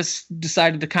think they just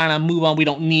decided to kind of move on. We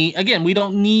don't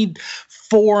need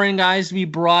foreign guys to be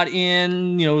brought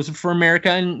in, for America.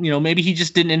 And, maybe he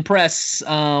just didn't impress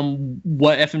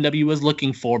what FMW was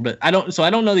looking for. But I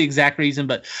don't know the exact reason.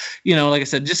 But, like I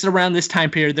said, just around this time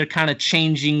period, they're kind of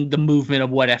changing the movement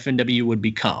of what FMW would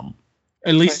become,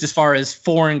 at least as far as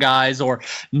foreign guys or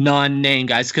non-name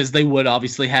guys, because they would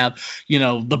obviously have,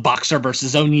 the Boxer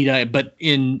versus Onita, but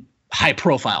in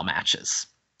high-profile matches.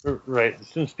 Right.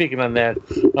 So speaking on that,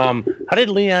 how did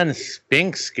Leon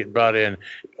Spinks get brought in?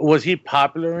 Was he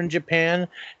popular in Japan?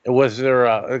 Was there?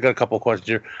 I got a couple of questions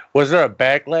here. Was there a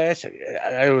backlash?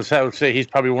 I would say he's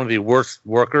probably one of the worst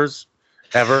workers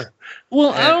ever.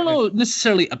 Well, I don't know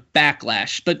necessarily a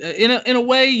backlash, but in a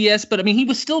way, yes. But I mean, he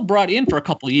was still brought in for a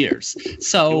couple of years.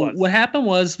 So what happened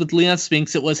was with Leon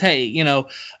Spinks, it was, hey,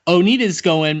 Onita's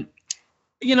going.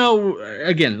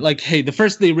 Again, like, hey,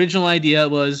 the original idea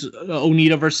was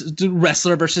Onita versus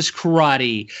wrestler versus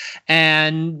karate.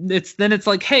 And it's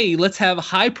like, hey, let's have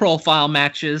high profile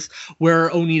matches where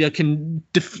Onita can,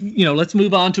 let's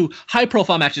move on to high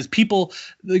profile matches.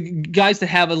 The guys that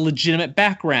have a legitimate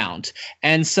background.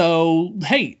 And so,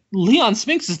 hey, Leon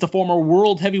Spinks is the former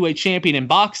world heavyweight champion in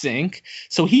boxing.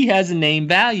 So he has a name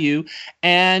value.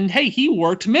 And hey, he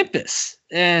worked Memphis.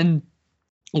 And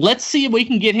let's see if we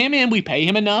can get him in. We pay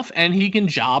him enough, and he can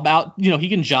job out. He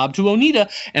can job to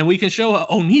Onita, and we can show how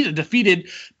Onita defeated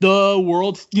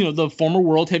the former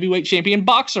world heavyweight champion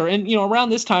boxer. And around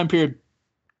this time period,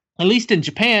 at least in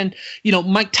Japan,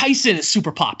 Mike Tyson is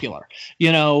super popular.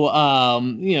 I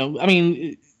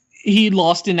mean, he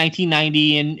lost in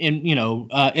 1990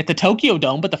 at the Tokyo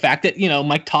Dome, but the fact that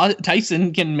Mike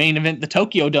Tyson can main event the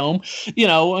Tokyo Dome,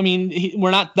 I mean, we're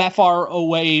not that far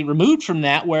away removed from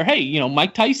that, where hey,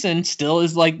 Mike Tyson still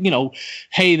is like,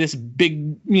 hey, this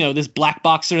big, this black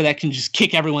boxer that can just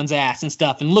kick everyone's ass and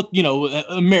stuff, and look,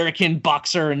 American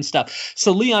boxer and stuff.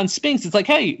 So Leon Spinks, it's like,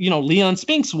 hey, Leon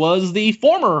Spinks was the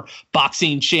former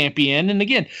boxing champion, and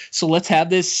again, so let's have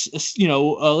this,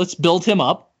 let's build him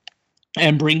up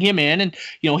and bring him in, and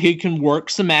he can work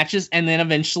some matches, and then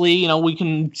eventually we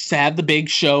can have the big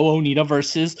show, Onita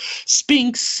versus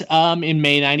Spinks, in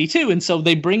May '92. And so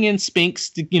they bring in Spinks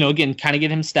to again kind of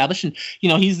get him established, and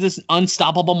he's this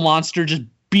unstoppable monster just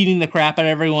beating the crap out of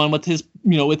everyone with his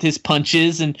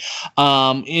punches, and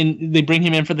they bring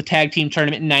him in for the tag team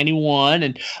tournament in '91,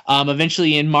 and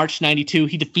eventually in March '92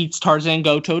 he defeats Tarzan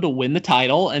Goto to win the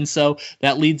title, and so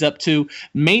that leads up to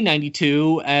May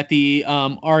 '92 at the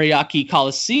Ariake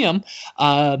Coliseum,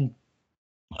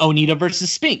 Onita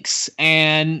versus Spinks,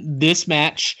 and this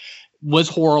match was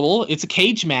horrible. It's a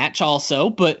cage match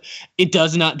also, but it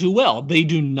does not do well. They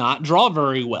do not draw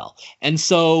very well. And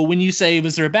so when you say,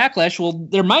 was there a backlash? Well,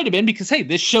 there might have been, because, hey,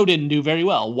 this show didn't do very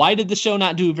well. Why did the show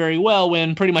not do very well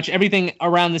when pretty much everything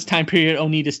around this time period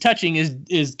Onita's touching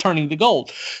is turning to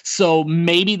gold? So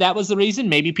maybe that was the reason.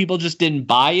 Maybe people just didn't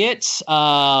buy it.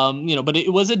 But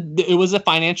it was a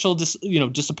financial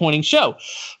disappointing show.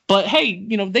 But hey,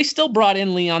 they still brought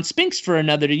in Leon Spinks for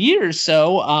another year or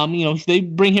so. They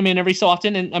bring him in every so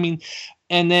often, and I mean,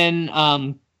 and then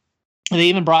they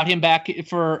even brought him back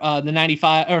for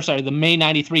the May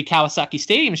 '93 Kawasaki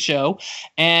Stadium show,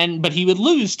 but he would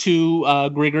lose to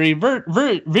Grigory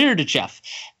Virdachev,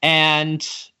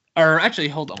 or actually,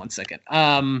 hold on one second.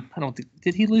 I don't think,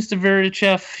 did he lose to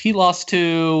Virdachev? He lost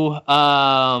to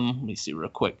let me see real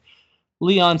quick.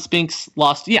 Leon Spinks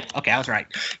lost. Yeah, okay, I was right.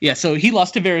 Yeah, so he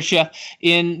lost to Virdachev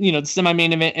in, the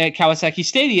semi-main event at Kawasaki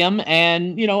Stadium.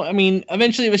 And, I mean,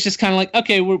 eventually it was just kind of like,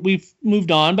 okay, we've moved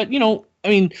on. But, I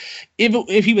mean,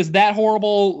 if he was that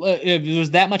horrible, if there was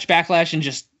that much backlash, and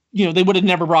just, they would have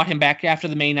never brought him back after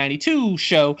the May '92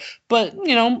 show. But,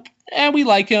 we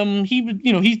like him.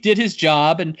 He did his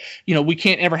job, and we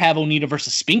can't ever have Onita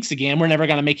versus Spinks again. We're never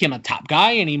going to make him a top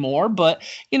guy anymore. But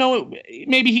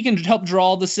maybe he can help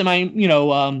draw the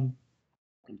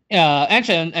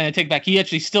Actually, and I take back, he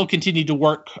actually still continued to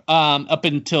work up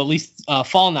until at least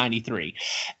fall '93,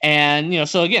 and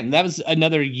so again, that was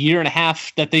another year and a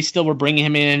half that they still were bringing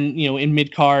him in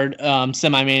mid card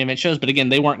semi-main event shows. But again,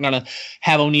 they weren't going to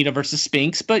have Onita versus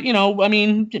Spinks. But I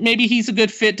mean, maybe he's a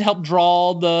good fit to help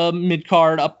draw the mid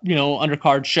card up,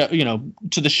 undercard show,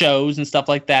 to the shows and stuff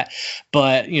like that.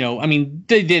 But I mean,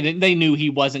 they knew he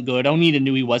wasn't good. Onita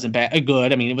knew he wasn't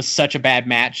good. I mean, it was such a bad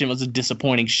match. It was a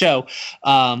disappointing show.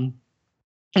 But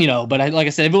like I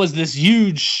said, if it was this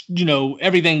huge,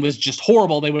 everything was just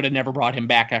horrible, they would have never brought him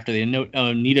back after the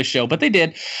Onita show, but they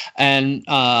did. And,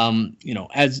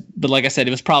 but like I said,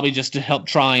 it was probably just to help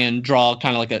try and draw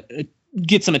kind of like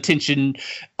get some attention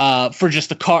for just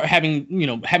the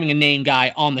having a name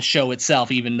guy on the show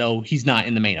itself, even though he's not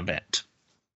in the main event.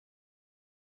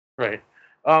 Right.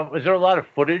 Is there a lot of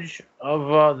footage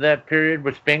of that period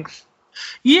with Spinks?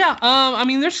 Yeah, I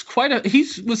mean, there's he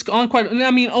was on quite.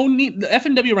 I mean, the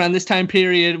FNW around this time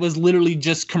period was literally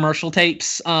just commercial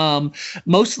tapes.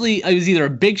 Mostly it was either a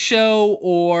big show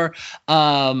or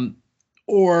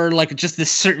like just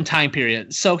this certain time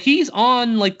period. So he's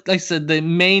on, like I said, the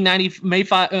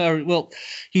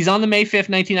he's on the May 5th,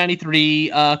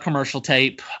 1993 commercial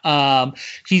tape.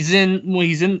 He's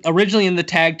originally in the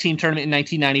tag team tournament in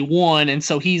 1991, and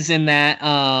so he's in that.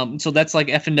 So that's like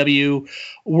FNW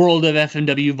World of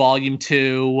FNW Volume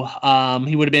 2.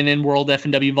 He would have been in World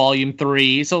FNW Volume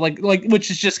 3. So like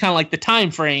which is just kind of like the time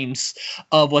frames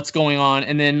of what's going on.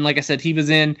 And then, like I said, he was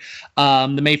in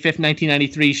the May 5th,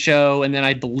 1993 show, and then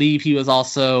I believe he was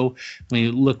also, let me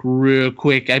look real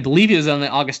quick, I believe he was on the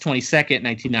August 22nd,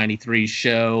 1993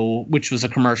 show, which was a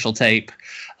commercial tape.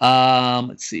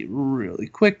 Let's see really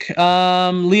quick.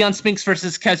 Leon Spinks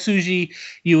versus Kazuji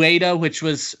Ueda,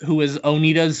 who was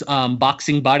Onita's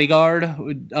boxing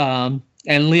bodyguard.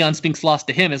 And Leon Spinks lost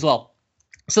to him as well.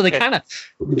 So they kind of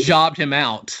jobbed him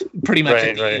out pretty much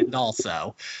at the end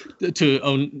also to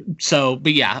own. So,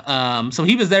 but yeah, so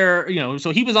he was there, so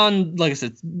he was on, like I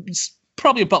said,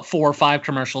 probably about 4 or 5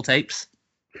 commercial tapes.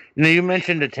 You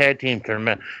mentioned the tag team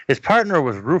tournament. His partner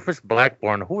was Rufus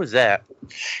Blackburn. Who was that?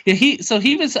 Yeah, he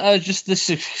was just the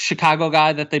Chicago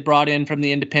guy that they brought in from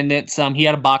the independents. He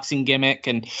had a boxing gimmick,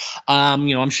 and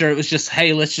I'm sure it was just,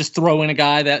 hey, let's just throw in a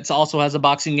guy that also has a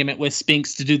boxing gimmick with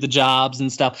Spinks to do the jobs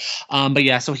and stuff. But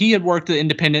yeah, so he had worked the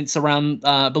independents around,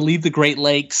 I believe, the Great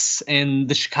Lakes and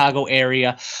the Chicago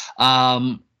area.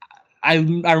 I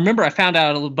remember I found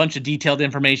out a bunch of detailed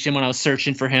information when I was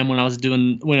searching for him when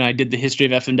I did the History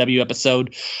of FNW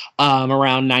episode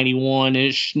around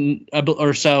 91-ish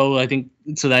or so. I think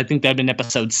that'd been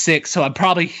episode 6. So I'd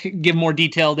probably give more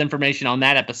detailed information on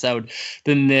that episode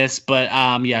than this. But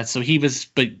yeah, so he was,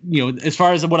 but as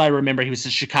far as what I remember, he was a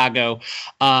Chicago,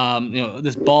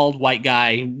 this bald white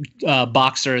guy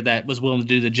boxer that was willing to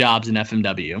do the jobs in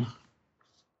FMW.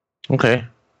 Okay.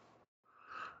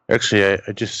 Actually,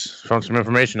 I just found some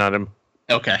information on him.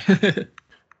 Okay.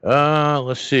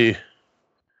 Let's see.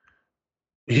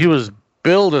 He was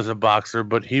billed as a boxer,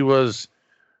 but he was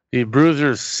the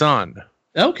Bruiser's son.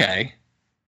 Okay.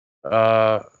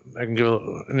 I can give,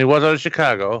 and he was out of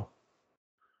Chicago.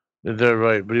 They're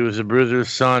right, but he was the Bruiser's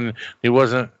son. He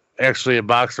wasn't actually a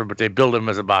boxer, but they billed him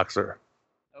as a boxer.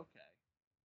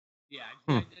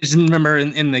 I just remember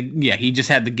he just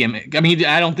had the gimmick. I mean,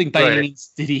 I don't think by any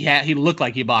means did he looked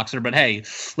like a boxer, but hey,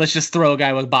 let's just throw a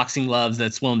guy with boxing gloves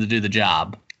that's willing to do the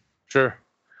job. Sure.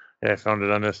 Yeah, I found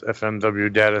it on this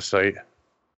FMW data site.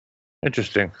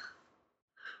 Interesting.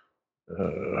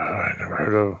 I never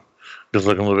heard of. Just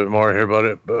looking a little bit more here about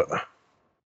it, but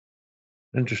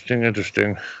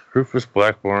interesting. Rufus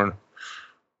Blackburn.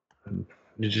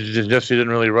 Jesse didn't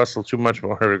really wrestle too much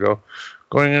more. Here we go.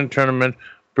 Going in tournament.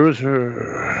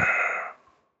 Bruiser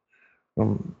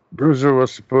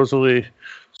was supposedly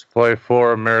supply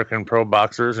 4 American pro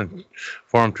boxers and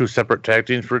formed 2 separate tag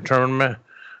teams for a tournament,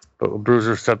 but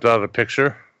Bruiser stepped out of the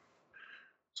picture,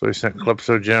 so he sent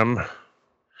Calypso Jim.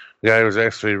 The guy was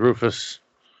actually Rufus.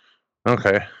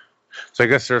 Okay, so I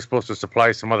guess they're supposed to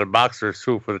supply some other boxers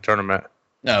too for the tournament.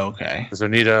 Oh, okay. Because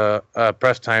Onita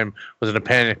press time was in a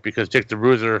panic because Dick the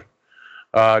Bruiser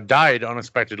died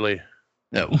unexpectedly.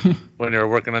 No. When they were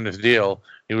working on this deal,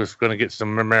 he was going to get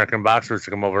some American boxers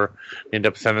to come over. He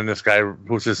ended up sending this guy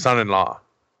who's his son-in-law.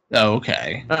 Oh,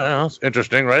 okay. It's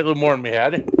interesting, right? A little more than we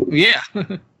had. Yeah.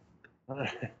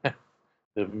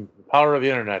 The power of the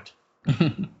internet.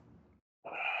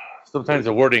 Sometimes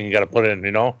the wording you got to put in,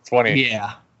 it's funny.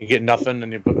 Yeah. You get nothing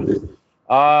and you put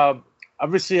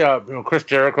obviously, Chris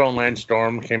Jericho and Lance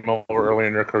Storm came over early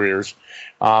in their careers.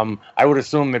 I would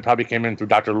assume they probably came in through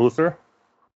Dr. Luther.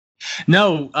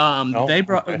 No, Oh, they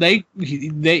brought okay.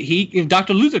 he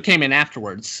Dr. Luther came in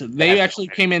afterwards. They actually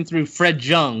Okay. came in through Fred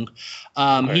Jung.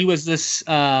 Okay. He was this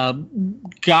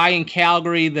guy in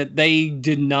Calgary that they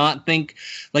did not think,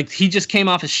 like, he just came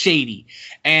off as shady,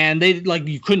 and they, like,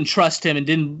 you couldn't trust him and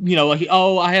didn't,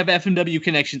 I have FMW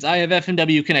connections. I have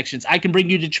FMW connections. I can bring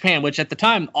you to Japan, which at the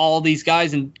time all these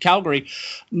guys in Calgary,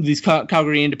 these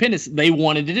Calgary independents, they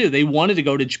wanted to do. They wanted to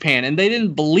go to Japan, and they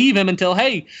didn't believe him until,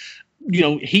 hey,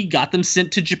 he got them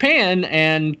sent to Japan,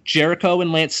 and Jericho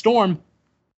and Lance Storm,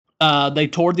 they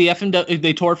toured the FMW.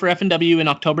 They toured for FMW in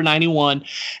October '91,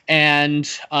 and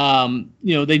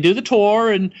they do the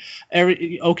tour, and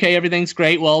everything's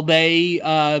great. Well, they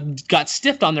got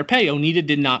stiffed on their pay. Onita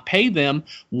did not pay them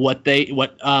what they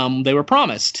were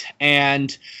promised,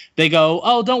 and they go,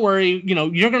 "Oh, don't worry.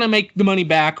 You're gonna make the money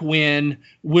back when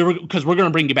because we're gonna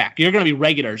bring you back. You're gonna be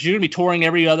regulars. You're gonna be touring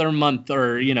every other month,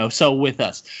 or so with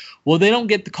us." Well, they don't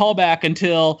get the call back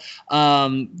until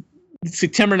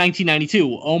September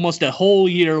 1992, almost a whole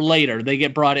year later. They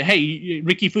get brought in. Hey,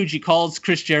 Ricky Fuji calls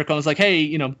Chris Jericho and is like,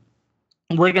 "Hey,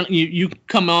 we're gonna you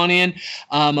come on in.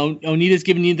 Onita's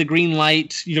giving you the green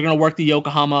light. You're gonna work the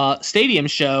Yokohama Stadium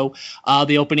show,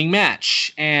 the opening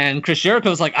match." And Chris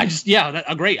Jericho's like,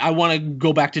 great. I want to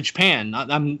go back to Japan.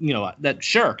 I'm that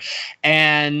sure."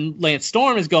 And Lance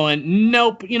Storm is going,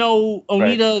 "Nope.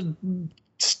 Onita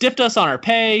stiffed us on our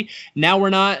pay. Now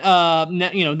we're not,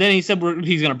 then he said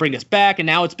he's going to bring us back. And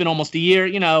now it's been almost a year,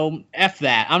 F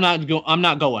that. I'm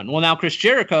not going. Well, now Chris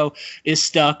Jericho is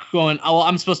stuck going, "Oh,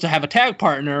 I'm supposed to have a tag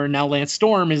partner." And now Lance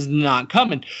Storm is not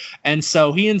coming. And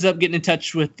so he ends up getting in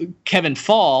touch with Kevin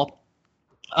Fall,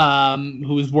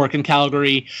 who was working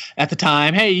Calgary at the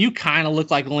time. "Hey, you kind of look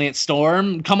like Lance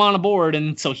Storm. Come on aboard."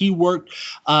 And so he worked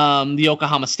the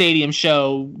Yokohama Stadium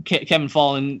show, Kevin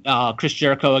Fall and Chris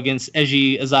Jericho against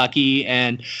Eiji Ozaki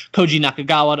and Koji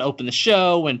Nakagawa to open the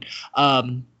show. And,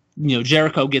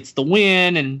 Jericho gets the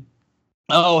win, and,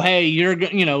 "Oh, hey, we're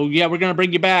going to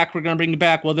bring you back. We're going to bring you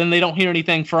back." Well, then they don't hear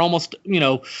anything for almost,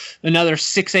 another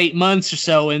 6-8 months or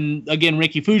so. And again,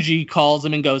 Ricky Fuji calls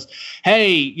him and goes,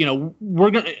 "Hey,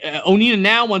 Onita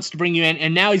now wants to bring you in,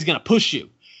 and now he's going to push you."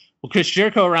 Well, Chris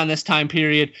Jericho around this time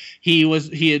period, he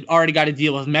had already got a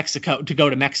deal with Mexico to go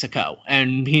to Mexico,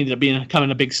 and he ended up becoming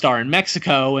a big star in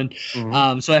Mexico, and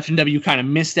so FMW kind of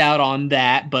missed out on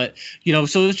that. But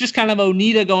so it was just kind of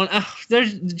Onita going,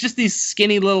 "There's just these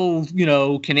skinny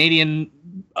little Canadian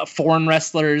foreign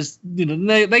wrestlers,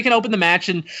 they can open the match,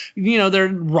 and they're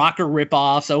rocker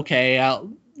ripoffs. Okay,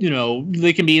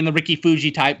 they can be in the Ricky Fuji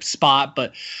type spot,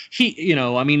 but he,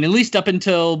 at least up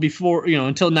until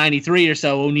until 93 or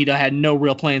so, Onita had no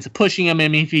real plans of pushing him. I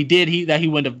mean, if he did, he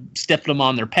wouldn't have stiffed them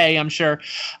on their pay, I'm sure.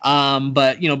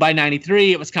 But by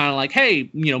 93, it was kind of like,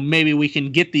 hey, maybe we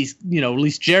can get these, at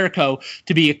least Jericho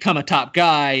to become a top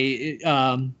guy,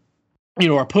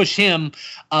 or push him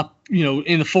up,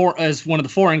 in as one of the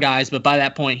foreign guys. But by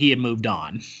that point, he had moved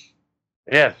on.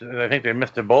 Yes, I think they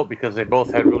missed the boat because they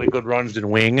both had really good runs in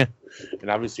Wing, and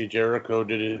obviously Jericho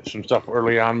did some stuff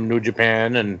early on in New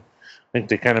Japan, and I think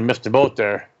they kind of missed the boat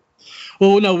there.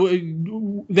 Well, no,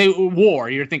 War.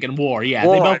 You're thinking War, yeah.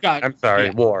 War, they both got. I'm sorry,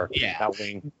 yeah, War. Yeah, not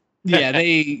Wing. Yeah,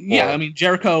 I mean,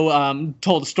 Jericho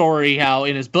told a story how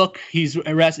in his book he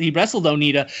wrestled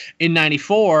Onita in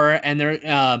 '94,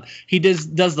 and he does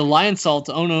the lion salt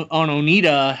on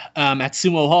Onita at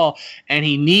Sumo Hall, and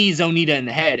he knees Onita in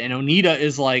the head, and Onita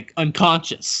is like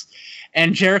unconscious,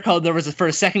 and Jericho for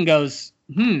a second goes,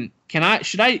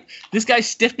 should I this guy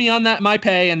stiffed me on my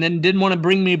pay and then didn't want to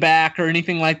bring me back or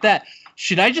anything like that.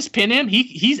 Should I just pin him?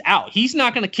 He's out. He's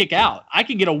not going to kick out. I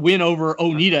could get a win over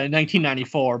Onita in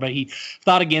 1994, but he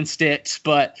thought against it.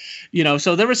 But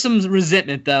so there was some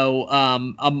resentment though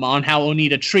on how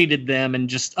Onita treated them, and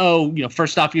just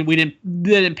first off, we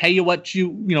didn't pay you what you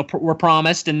were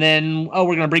promised, and then we're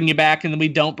going to bring you back, and then we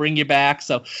don't bring you back.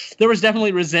 So there was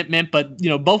definitely resentment, but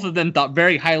both of them thought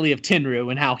very highly of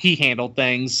Tenryu and how he handled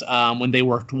things when they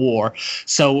worked War.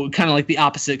 So kind of like the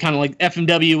opposite, kind of like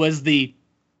FMW was the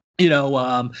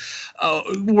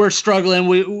we're struggling.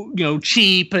 We,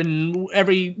 cheap, and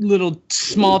every little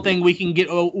small thing we can get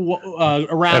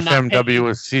around. FMW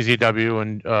was CZW,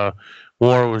 and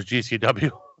War was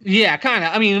GCW. Yeah, kind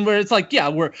of. I mean, where it's like, yeah,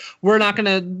 we're not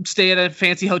gonna stay at a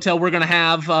fancy hotel. We're gonna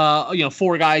have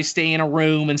 4 guys stay in a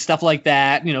room and stuff like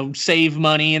that. Save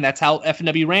money, and that's how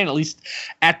FMW ran, at least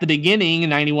at the beginning in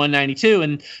 91, 92,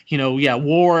 and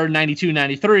War 92,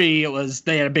 93. It was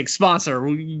they had a big sponsor,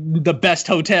 the best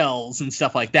hotels and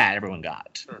stuff like that. Everyone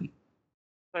got. Sure.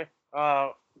 Okay.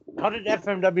 How did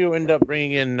FMW end up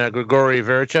bringing in Grigory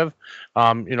Verachev?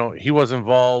 He was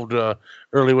involved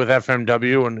early with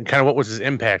FMW, and kind of what was his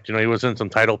impact? He was in some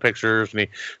title pictures, and he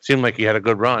seemed like he had a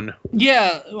good run.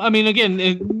 Yeah, I mean,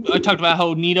 again, I talked about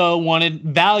how Nito wanted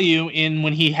value in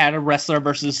when he had a wrestler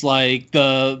versus like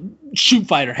the shoot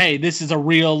fighter. Hey, this is a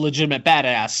real legitimate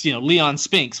badass, Leon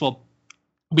Spinks. Well,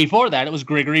 before that, it was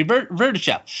Grigory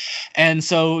Verdichev. And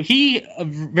so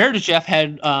Verdichev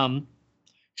had,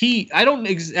 I don't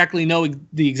exactly know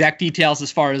the exact details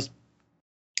as far as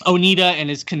Onita and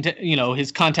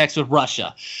his contacts with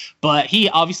Russia, but he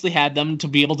obviously had them to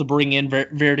be able to bring in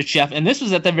Verdichev, and this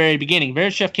was at the very beginning.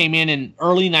 Verdichev came in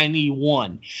early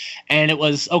 91, and it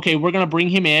was okay. We're going to bring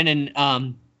him in,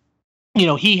 and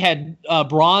he had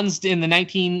bronzed in the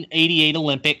 1988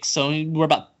 Olympics, so we're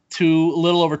about a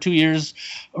little over 2 years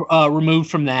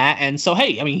removed from that, and so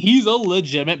hey, I mean, he's a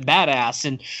legitimate badass,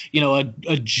 and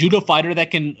a judo fighter that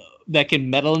can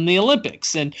medal in the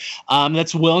Olympics, and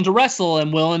that's willing to wrestle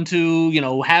and willing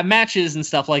to have matches and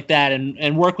stuff like that,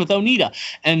 and work with Onita.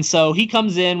 And so he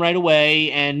comes in right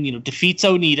away and defeats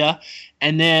Onita,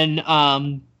 and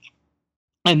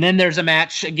then there's a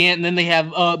match again, and then they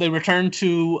have they return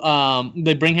to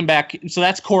they bring him back. So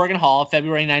that's Corrigan Hall,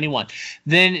 February 91.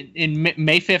 Then in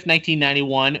May 5th,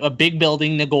 1991, a big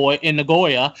building in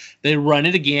Nagoya, they run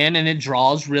it again, and it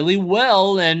draws really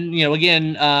well. And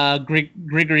again,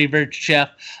 Grigory Verdichev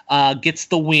gets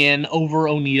the win over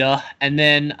Onita, and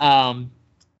then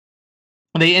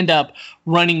they end up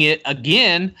running it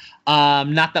again.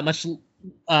 Not that much.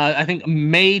 I think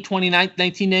May 29th,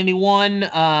 1991.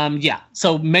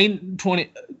 So May 29th,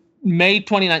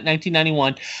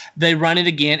 1991, they run it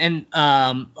again, and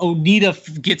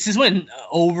Onita gets his win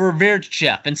over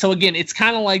Verdichev. And so again, it's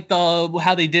kind of like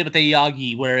how they did with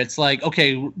Aoyagi, where it's like,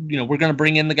 okay, we're going to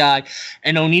bring in the guy,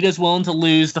 and Onita's willing to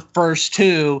lose the first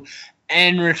two.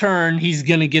 In return, he's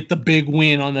going to get the big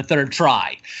win on the third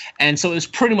try. And so it's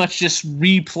pretty much just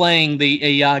replaying the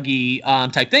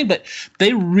Aoyagi type thing. But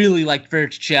they really liked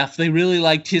Verdichev. They really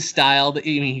liked his style. I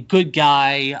mean, good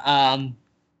guy.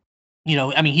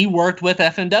 He worked with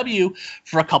FMW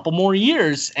for a couple more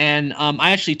years. And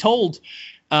I actually told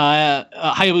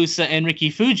Hayabusa and Ricky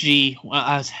Fuji, when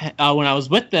I was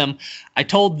with them, I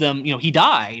told them, he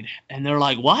died, and they're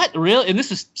like, "What, really?" And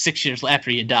this was 6 years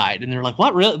after he had died, and they're like,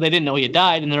 "What, really?" They didn't know he had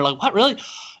died, and they're like, "What, really?"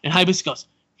 And Hayabusa goes,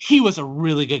 "He was a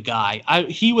really good guy.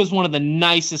 He was one of the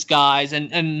nicest guys." And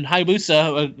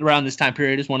Hayabusa around this time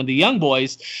period is one of the young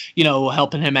boys,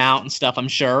 helping him out and stuff, I'm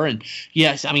sure. And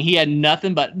yes, I mean, he had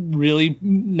nothing but really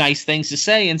nice things to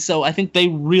say. And so I think they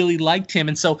really liked him.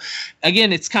 And so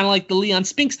again, it's kind of like the Leon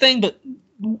Spinks thing, but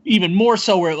even more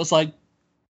so, where it was like,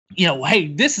 hey,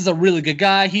 this is a really good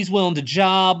guy. He's willing to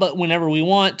job whenever we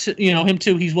want to, him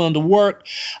to. He's willing to work.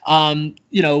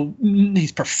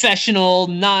 He's professional,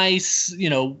 nice,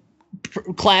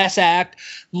 class act.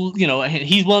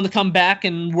 He's willing to come back,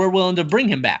 and we're willing to bring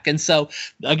him back. And so,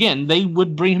 again, they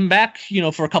would bring him back,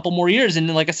 for a couple more years. And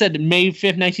then, like I said, May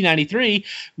 5th, 1993,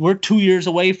 we're 2 years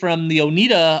away from the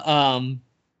Onita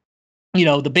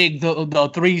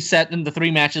the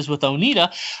three matches with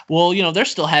Onita. Well, they're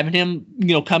still having him,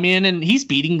 come in, and he's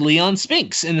beating Leon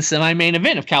Spinks in the semi-main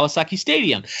event of Kawasaki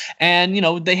Stadium. And,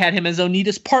 they had him as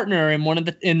Onita's partner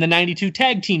in the 92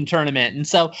 tag team tournament. And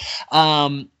so,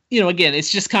 again, it's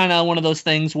just kind of one of those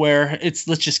things where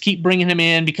let's just keep bringing him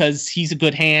in because he's a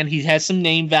good hand. He has some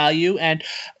name value, and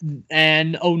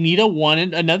Onita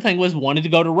wanted to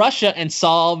go to Russia, and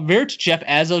saw Verdichev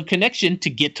as a connection to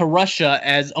get to Russia,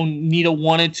 as Onita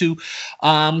wanted to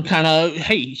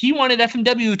he wanted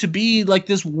FMW to be like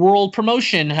this world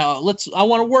promotion. I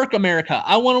want to work America.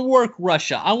 I want to work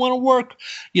Russia. I want to work,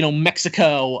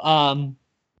 Mexico.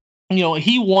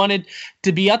 He wanted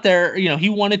to be out there, he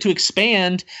wanted to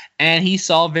expand, and he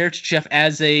saw Verdichev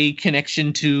as a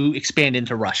connection to expand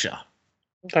into Russia.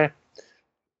 Okay.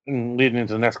 And leading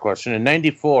into the next question, in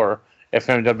 94,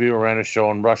 FMW ran a show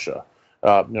in Russia.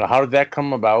 How did that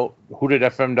come about? Who did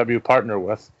FMW partner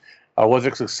with? Was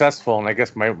it successful? And I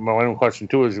guess my one question,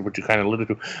 too, is what you kind of alluded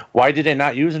to. Why did they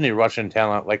not use any Russian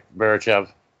talent like Verdichev?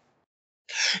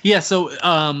 Yeah, so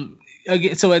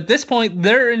at this point,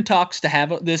 they're in talks to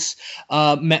have this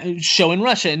show in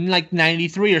Russia in like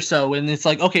 93 or so. And it's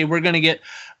like, okay, we're going to get,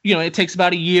 it takes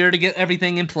about a year to get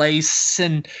everything in place.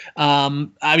 And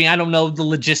I don't know the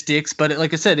logistics, but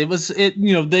like I said,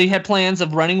 they had plans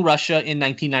of running Russia in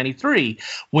 1993,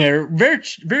 where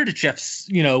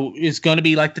Verdichev, is going to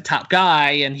be like the top guy.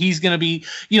 And he's going to be,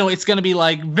 it's going to be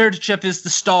like Verdichev is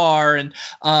the star. And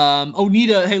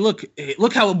Onita, hey,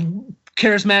 look how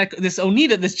charismatic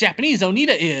this Japanese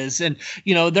Onita is, and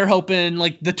they're hoping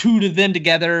like the two of them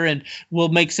together and will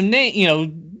make some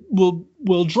name,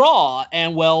 will draw.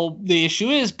 And well, the issue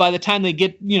is by the time they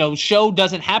get, show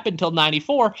doesn't happen until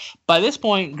 94. By this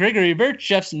point, Grigory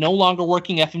Verchev's no longer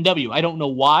working FMW. I don't know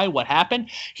why, what happened.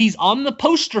 He's on the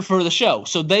poster for the show,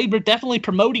 so they were definitely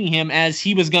promoting him as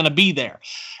he was going to be there,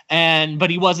 but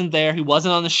he wasn't there. He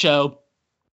wasn't on the show.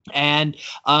 And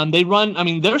they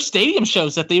run, their stadium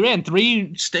shows that they ran,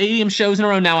 3 stadium shows in a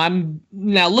row. Now I'm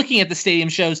looking at the stadium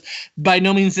shows. By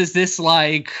no means is this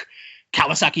like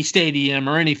Kawasaki Stadium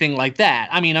or anything like that.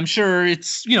 I'm sure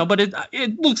it's, but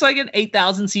it looks like an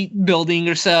 8,000 seat building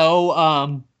or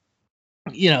so.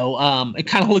 It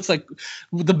kind of looks like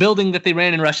the building that they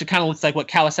ran in Russia kind of looks like what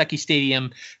Kawasaki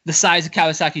Stadium, the size of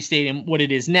Kawasaki Stadium, what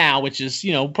it is now, which is,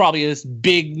 probably this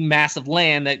big, massive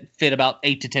land that fit about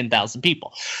 8 to 10,000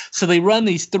 people. So they run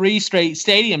these 3 straight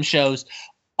stadium shows,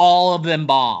 all of them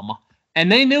bomb. And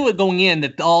they knew it going in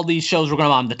that all these shows were going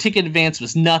to bomb. The ticket advance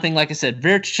was nothing. Like I said,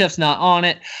 Verchev's not on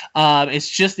it. It's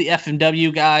just the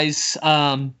FMW guys.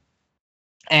 And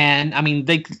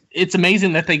it's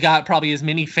amazing that they got probably as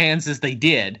many fans as they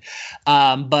did.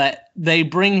 But they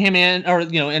bring him in,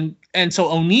 and so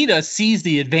Onita sees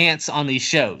the advance on these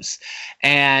shows,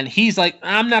 and he's like,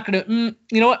 I'm not going to,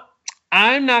 you know what?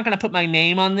 I'm not going to put my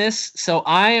name on this, so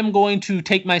I am going to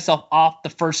take myself off the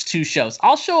first 2 shows.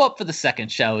 I'll show up for the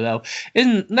second show, though.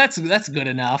 That's good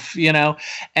enough,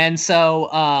 And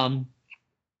so,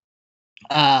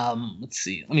 let's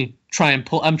see. Let me try and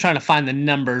I'm trying to find the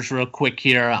numbers real quick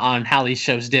here on how these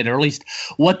shows did, or at least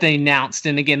what they announced.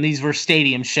 And again, these were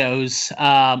stadium shows.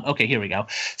 Okay, here we go.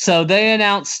 So they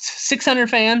announced 600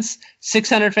 fans,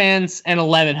 and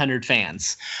 1,100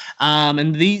 fans.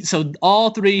 So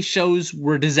all 3 shows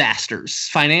were disasters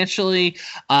financially.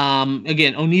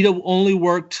 Again, Onita only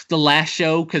worked the last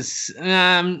show because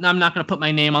I'm not going to put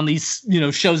my name on these,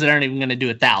 shows that aren't even going to do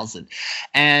 1,000.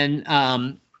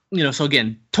 And so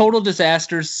again, total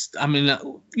disasters.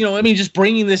 Just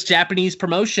bringing this Japanese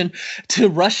promotion to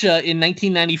Russia in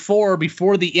 1994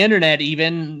 before the internet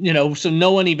even, so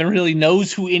no one even really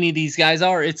knows who any of these guys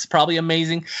are. It's probably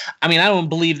amazing. I don't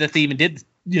believe that they even did,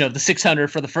 the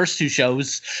 600 for the first 2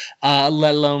 shows,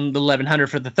 let alone the 1,100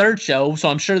 for the third show. So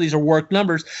I'm sure these are work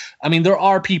numbers. There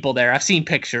are people there. I've seen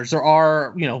pictures. There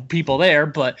are, people there,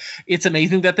 but it's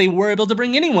amazing that they were able to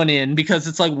bring anyone in, because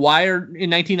it's like, why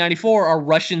in 1994 are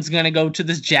Russians going to go to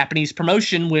this Japanese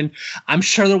promotion when I'm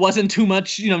sure there wasn't too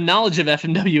much, knowledge of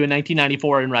FMW in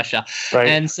 1994 in Russia. Right.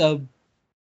 And so,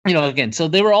 again, so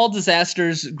they were all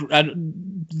disasters.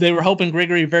 They were hoping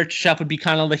Grigory Verchev would be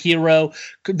kind of the hero,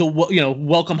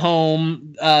 welcome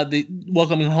home,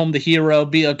 welcoming home the hero,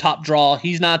 be a top draw.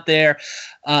 He's not there.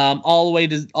 All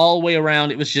the way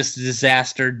around, it was just a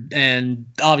disaster. And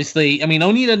obviously,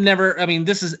 Onita never.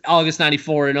 This is August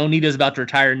 '94, and Onita's about to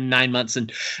retire in 9 months,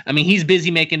 and he's busy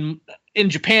making. In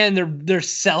Japan, they're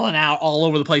selling out all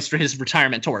over the place for his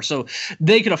retirement tour, so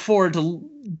they could afford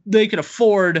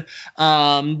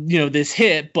this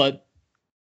hit. But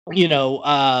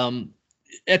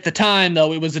at the time,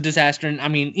 though, it was a disaster.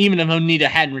 And even if Onita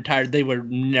hadn't retired, they were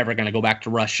never going to go back to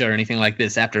Russia or anything like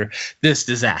this after this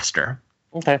disaster.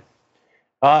 Okay.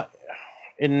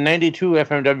 In '92,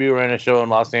 FMW ran a show in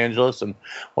Los Angeles and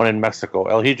one in Mexico.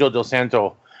 El Hijo del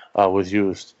Santo was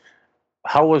used.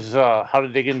 How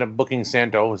did they get into booking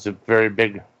Santo? It was a very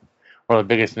big, one of the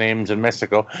biggest names in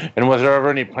Mexico. And was there ever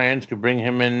any plans to bring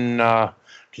him in to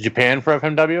Japan for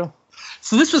FMW?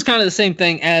 So this was kind of the same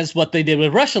thing as what they did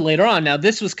with Russia later on. Now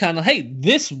this was kind of, hey,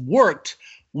 this worked.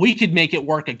 We could make it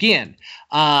work again.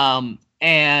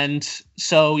 And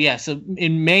so, so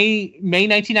in May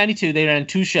 1992, they ran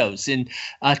 2 shows in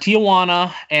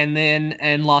Tijuana and then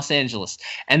in Los Angeles.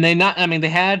 And they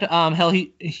had El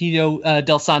Hijo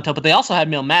del Santo, but they also had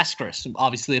Mil Mascaras,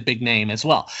 obviously a big name as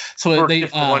well. So they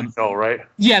one show, right?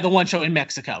 Yeah, the one show in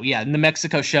Mexico. Yeah, in the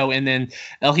Mexico show, and then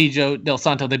El Hijo del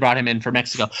Santo, they brought him in for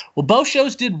Mexico. Well, both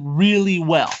shows did really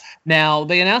well. Now,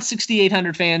 they announced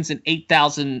 6,800 fans and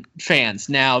 8,000 fans.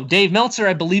 Now, Dave Meltzer,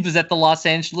 I believe, was at the Los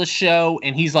Angeles show,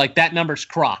 and he's like, that number's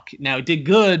crock. Now, it did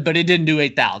good, but it didn't do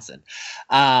 8,000.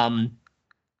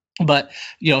 But,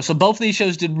 so both of these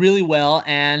shows did really well.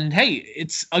 And, hey,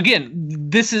 this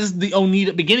is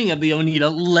the beginning of the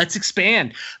Onita. Let's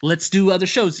expand. Let's do other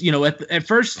shows. At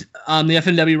first, the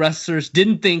FMW wrestlers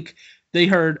didn't think. They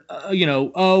heard,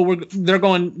 FMW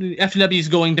is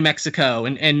going to Mexico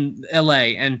and LA,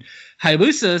 and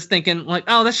Hayabusa is thinking like,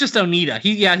 oh, that's just Onita.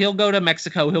 He'll go to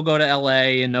Mexico, he'll go to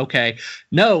LA, and okay.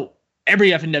 No,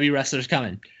 every FMW wrestler is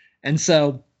coming. And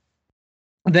so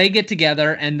they get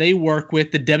together and they work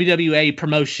with the WWA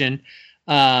promotion,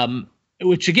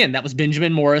 which again, that was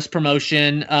Benjamin Morris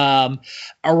promotion.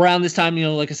 Around this time,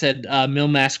 like I said, Mil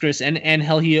Mascaras and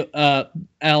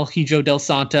El Hijo del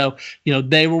Santo,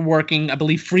 they were working, I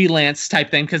believe, freelance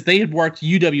type thing, because they had worked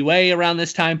UWA around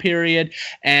this time period.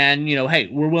 And, hey,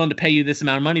 we're willing to pay you this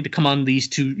amount of money to come on these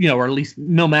two, or at least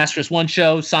Mil Mascaras 1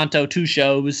 show, Santo 2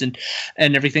 shows, and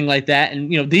everything like that.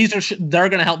 And, they're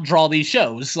going to help draw these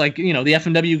shows. Like, the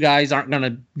FMW guys aren't going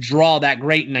to draw that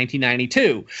great in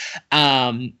 1992.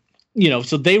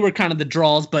 So they were kind of the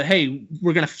draws, but hey,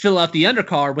 we're going to fill out the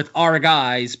undercard with our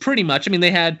guys pretty much. I mean,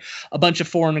 they had a bunch of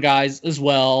foreign guys as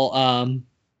well. I'm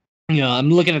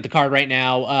looking at the card right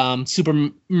now. Super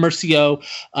Mercio,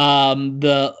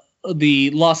 the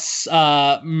Los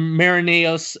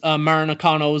Marineros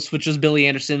Marinicanos, which was Billy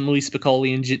Anderson, Luis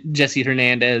Piccoli, and Jesse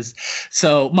Hernandez.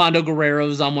 So Mondo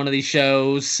Guerrero's on one of these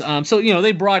shows.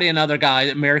 They brought in other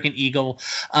guys, American Eagle.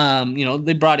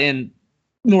 They brought in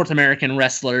North American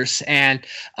wrestlers, and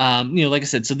like I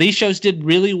said, so these shows did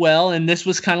really well, and this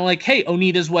was kind of like, hey,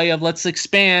 Onita's way of, let's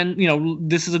expand.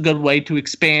 This is a good way to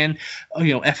expand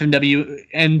FMW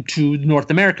into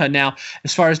North America. Now,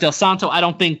 as far as Del Santo, I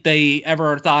don't think they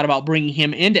ever thought about bringing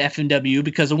him into FMW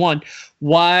because of one,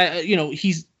 why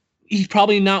he's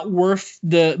probably not worth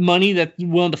the money that's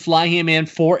willing to fly him in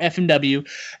for FMW.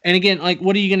 And again, like,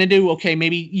 what are you going to do? Okay,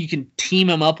 maybe you can team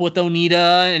him up with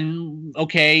Onita, and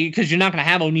because you're not going to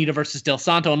have Onita versus Del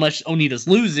Santo unless Onita's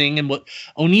losing. And what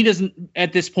Onita's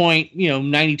at this point,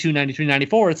 92, 93,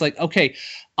 94, it's like, okay,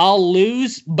 I'll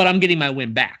lose, but I'm getting my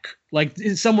win back. Like,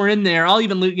 somewhere in there, I'll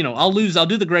even lose, I'll lose. I'll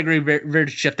do the Gregory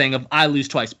Verdashev thing of I lose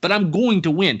twice, but I'm going to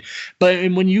win.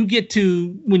 But when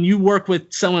you work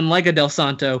with someone like a Del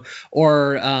Santo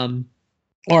or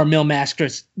Mil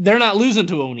Mascaras, they're not losing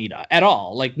to Onita at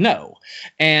all. Like, no.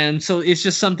 And so it's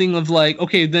just something of like,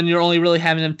 okay, then you're only really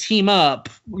having them team up,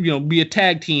 be a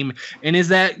tag team. And is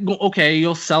that, okay,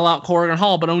 you'll sell out Corrigan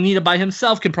Hall, but Onita by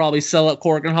himself can probably sell out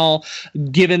Corrigan Hall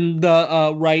given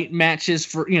the right matches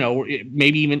for,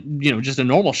 maybe even, just a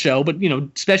normal show. But,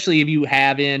 especially if you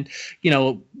have in,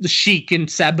 the Sheik and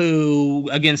Sabu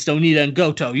against Onita and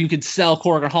Goto, you could sell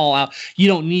Corrigan Hall out. You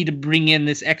don't need to bring in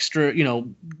this extra,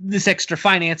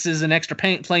 finances and extra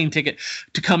plane ticket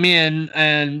to come in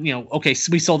and, okay,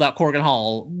 so we sold out Corrigan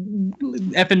Hall.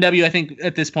 FNW, I think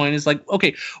at this point is like,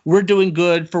 okay, we're doing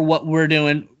good for what we're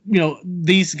doing.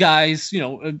 These guys,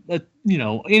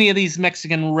 any of these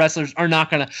Mexican wrestlers are not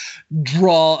going to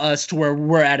draw us to where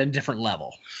we're at a different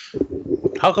level.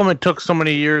 How come it took so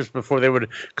many years before they would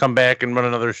come back and run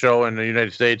another show in the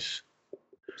United States?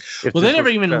 Well, they never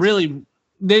even really...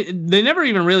 They never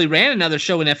even really ran another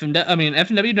show in FMW. I mean,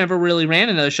 FMW never really ran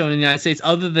another show in the United States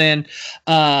other than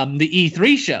the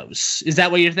E3 shows. Is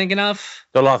that what you're thinking of?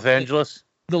 The Los Angeles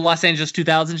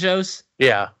 2000 shows?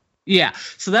 Yeah. Yeah.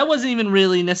 So that wasn't even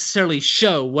really necessarily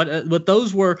show. What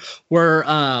those were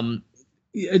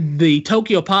the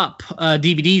Tokyo Pop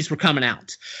DVDs were coming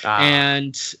out,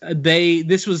 and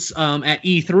this was at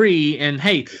E3, and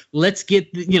hey, let's get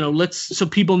so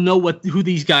people know who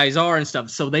these guys are and stuff.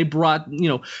 So they brought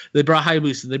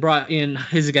Hayabusa, they brought in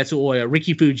Hizugatsu Oya,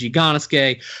 Ricky Fuji,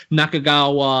 Ganosuke,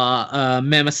 Nakagawa,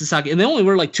 Mama Sasaki, and they only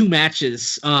were like 2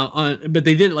 matches but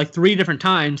they did it like 3 different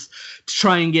times to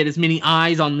try and get as many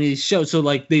eyes on these shows. So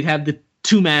like they'd have the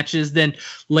 2 matches, then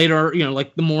later,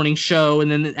 like the morning show,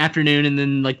 and then the afternoon, and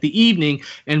then like the evening,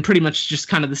 and pretty much just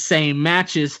kind of the same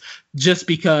matches, just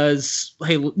because,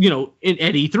 hey, at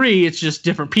E3, it's just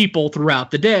different people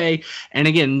throughout the day. And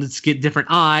again, let's get different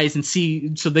eyes and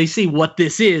see, so they see what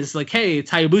this is. Like, hey, it's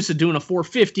Hayabusa doing a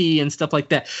 450 and stuff like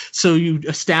that. So you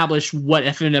establish what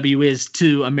FMW is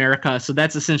to America. So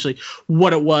that's essentially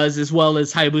what it was, as well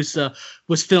as Hayabusa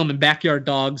was filming Backyard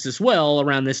Dogs as well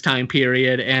around this time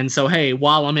period. And so, hey,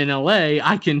 while I'm in LA,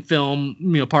 I can film,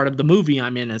 part of the movie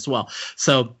I'm in as well.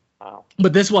 So, wow.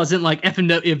 But this wasn't like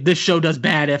FMW. If this show does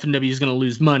bad, FMW is going to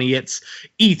lose money. It's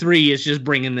E3 is just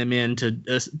bringing them in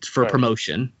for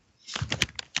promotion.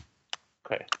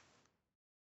 Okay.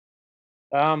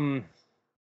 In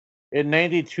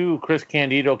 '92, Chris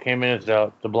Candido came in as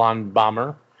the Blonde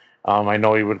Bomber. I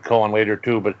know he would go on later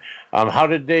too, but how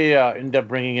did they end up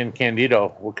bringing in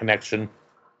Candido? What connection?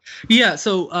 Yeah,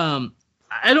 so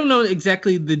I don't know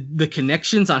exactly the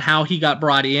connections on how he got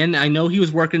brought in. I know he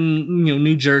was working,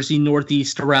 New Jersey,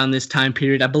 Northeast around this time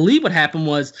period. I believe what happened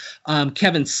was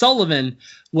Kevin Sullivan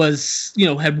was,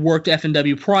 had worked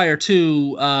FNW prior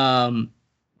to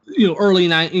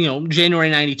January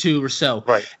 92 or so.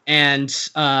 Right. And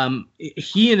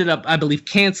he ended up, I believe,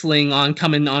 canceling on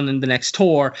coming on in the next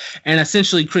tour. And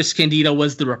essentially Chris Candido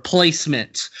was the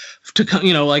replacement to come,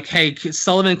 like, hey,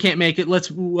 Sullivan can't make it.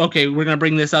 We're going to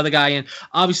bring this other guy in.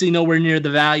 Obviously nowhere near the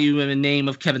value and the name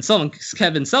of Kevin Sullivan, because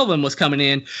Kevin Sullivan was coming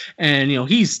in and,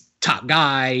 he's top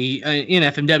guy in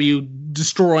FMW,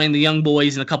 destroying the young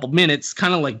boys in a couple minutes,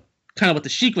 kind of what the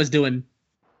Sheik was doing.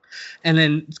 And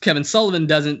then Kevin Sullivan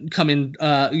doesn't come in.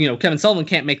 Kevin Sullivan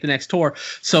can't make the next tour.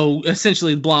 So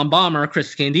essentially, the Blonde Bomber,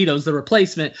 Chris Candido, is the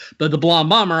replacement. But the Blonde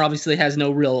Bomber obviously has no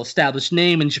real established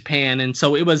name in Japan, and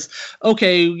so it was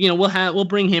okay. We'll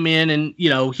bring him in, and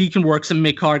he can work some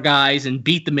mid card guys and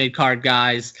beat the mid card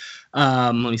guys.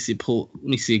 Let me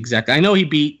see exactly. I know he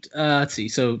beat. Let's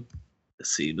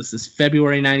see. This is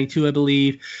February 92, I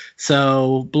believe.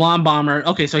 So Blonde Bomber.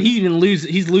 Okay, so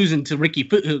he's losing to Ricky.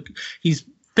 He's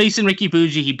facing Ricky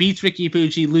Fuji. He beats Ricky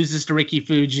Fuji, loses to Ricky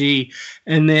Fuji,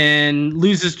 and then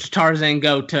loses to Tarzan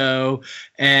Goto,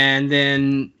 and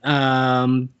then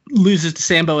loses to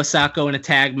Sambo Asako in a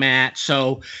tag match.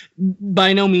 So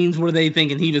by no means were they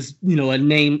thinking he was,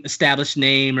 a established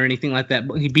name or anything like that.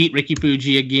 But he beat Ricky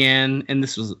Fuji again, and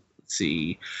this was, let's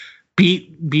see,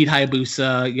 beat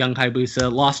Hayabusa, young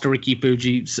Hayabusa, lost to Ricky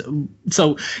Fuji.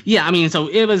 So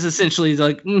it was essentially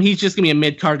like he's just gonna be a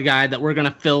mid card guy that we're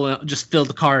gonna fill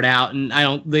the card out, and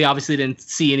they obviously didn't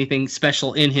see anything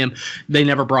special in him. They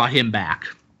never brought him back.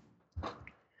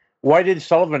 Why did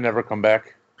Sullivan never come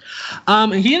back?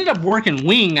 He ended up working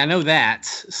wing. I know that.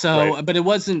 So, right. But it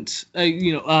wasn't.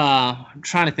 I'm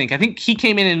trying to think. I think he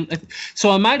came in and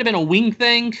so it might have been a wing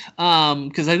thing.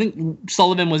 Because I think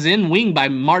Sullivan was in wing by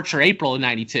March or April of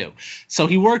 '92. So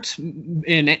he worked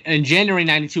in January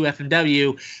 '92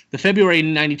 FMW. The February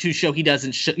 '92 show he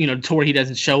doesn't. Tour he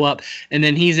doesn't show up, and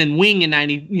then he's in wing in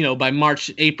 '90. By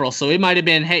March April. So it might have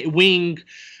been wing.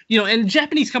 And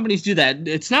Japanese companies do that.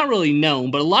 It's not really known,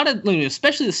 but a lot of,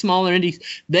 especially the smaller indies,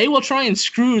 they will try and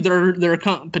screw their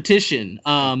competition.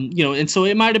 And so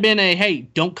it might have been hey,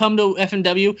 don't come to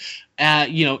FMW.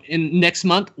 In next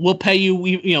month we'll pay you.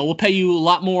 We'll pay you a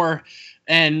lot more,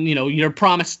 and you're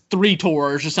promised 3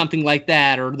 tours or something like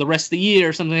that, or the rest of the year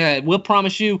or something like that. We'll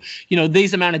promise you,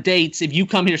 these amount of dates if you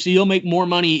come here, so you'll make more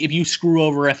money if you screw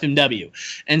over FMW.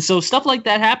 And so stuff like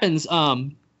that happens.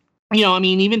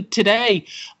 Even today,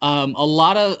 a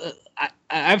lot of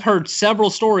I've heard several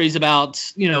stories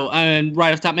about, and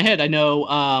right off the top of my head, I know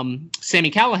Sami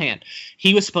Callihan.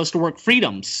 He was supposed to work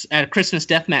Freedoms at a Christmas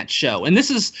Deathmatch show. And this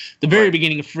is the very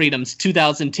beginning of Freedoms,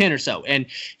 2010 or so. And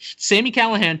Sami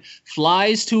Callihan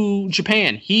flies to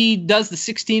Japan. He does the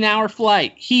 16-hour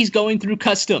flight. He's going through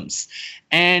customs.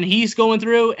 And he's going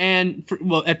through, and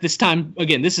at this time,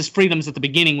 again, this is Freedoms at the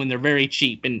beginning when they're very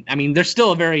cheap. And they're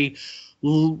still a very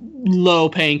low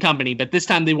paying company, but this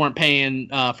time they weren't paying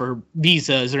for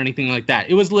visas or anything like that.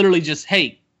 It was literally just,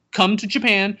 hey, come to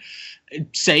Japan,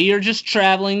 say you're just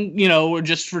traveling, or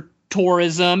just for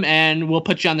tourism, and we'll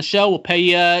put you on the show. We'll pay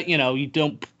you. You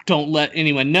don't let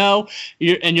anyone know,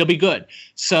 and you'll be good.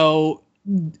 So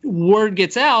word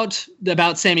gets out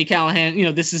about Sami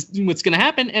Callihan, this is what's going to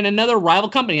happen, and another rival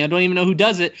company, I don't even know who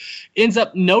does it, ends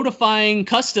up notifying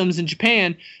customs in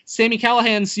Japan. Sami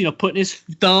Callahan's, putting his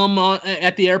thumb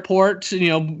at the airport,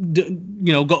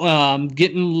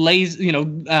 getting lazy,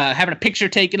 having a picture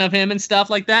taken of him and stuff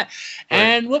like that. Right.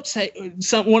 And whoops,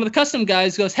 one of the custom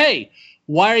guys goes, "Hey,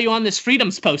 why are you on this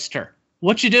Freedoms poster?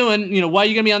 What you doing? Why are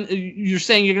you going to be on? You're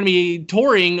saying you're going to be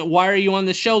touring. Why are you on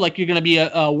this show like you're going to be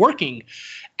working?"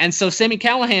 And so Sami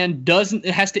Callihan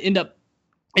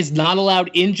is not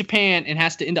allowed in Japan and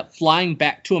has to end up flying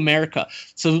back to America.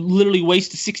 So literally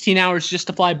wasted 16 hours just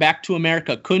to fly back to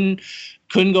America. Couldn't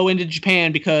go into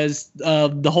Japan because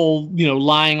of the whole,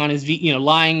 lying on his,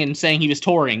 lying and saying he was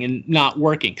touring and not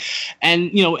working.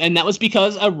 And, and that was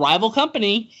because a rival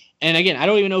company, and again, I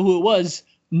don't even know who it was,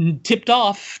 tipped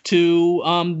off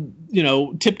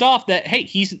that, hey,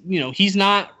 he's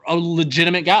not a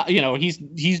legitimate guy.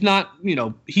 He's not,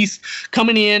 he's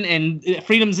coming in and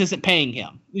Freedoms isn't paying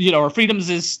him, or Freedoms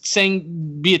is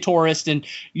saying be a tourist, and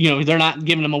they're not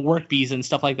giving him a work visa and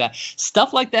stuff like that.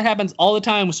 Stuff like that happens all the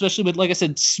time, especially with, like I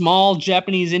said, small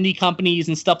Japanese indie companies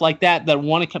and stuff like that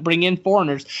want to bring in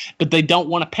foreigners, but they don't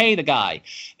want to pay the guy,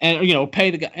 and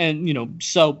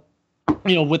so.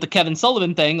 With the Kevin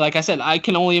Sullivan thing, like I said, I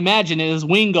can only imagine it as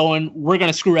Wing going, we're going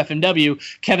to screw FMW.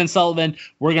 Kevin Sullivan,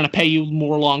 we're going to pay you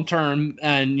more long term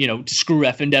and, to screw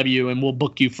FMW, and we'll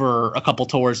book you for a couple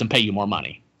tours and pay you more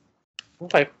money.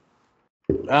 Okay.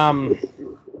 We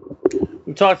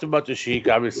talked talked about the Sheik.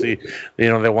 Obviously,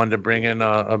 they wanted to bring in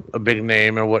a big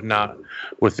name and whatnot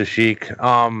with the Sheik.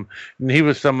 And he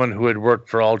was someone who had worked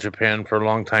for All Japan for a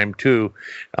long time too.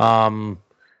 I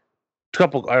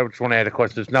just want to add a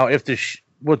question. Now, if the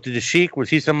Sheik, was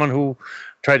he someone who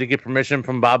tried to get permission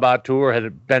from Baba too, or had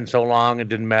it been so long it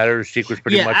didn't matter? Sheik was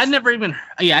pretty much. I'd never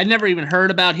even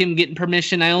heard about him getting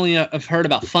permission. I only have heard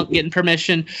about Funk getting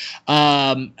permission.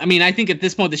 I mean, I think at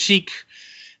this point the Sheik,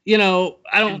 I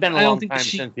don't think the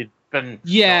Sheik. Since he'd been.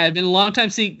 Yeah, it's been a long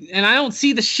time. And I don't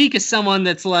see the Sheik as someone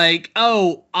that's like,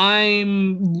 oh,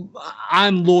 I'm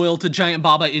loyal to Giant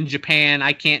Baba in Japan.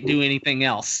 I can't do anything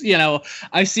else.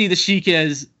 I see the Sheik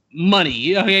as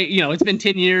money. Okay, it's been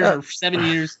 10 years or 7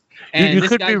 years. And you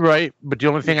could be right, but the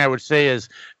only thing I would say is,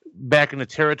 back in the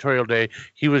territorial day,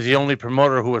 he was the only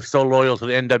promoter who was so loyal to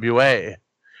the NWA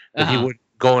that he would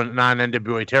go in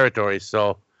non-NWA territories.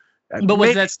 So, but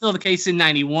was that still the case in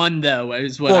 '91 though?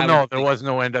 Is what? Well, there was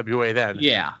no NWA then.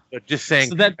 Yeah, but just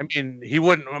saying. So I mean, he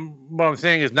wouldn't. What I'm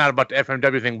saying is not about the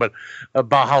FMW thing, but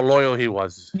about how loyal he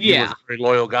was. Yeah, he was a very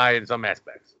loyal guy in some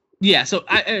aspects. Yeah, so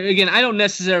I don't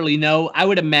necessarily know. I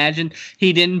would imagine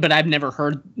he didn't, but I've never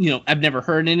heard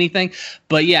anything.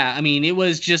 But yeah, I mean, it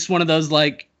was just one of those,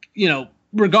 like,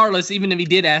 regardless, even if he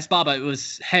did ask Baba, it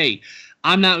was, hey,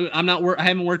 I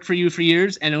haven't worked for you for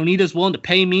years, and Onita's willing to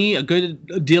pay me a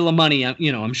good deal of money,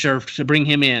 I'm sure, to bring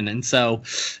him in. And so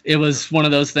it was one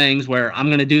of those things where I'm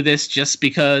going to do this just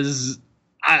because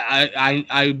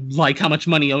I like how much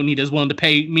money Onita's willing to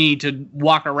pay me to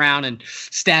walk around and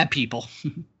stab people.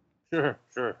 Sure,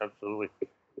 absolutely.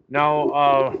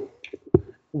 Now,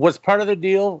 was part of the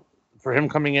deal for him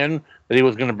coming in that he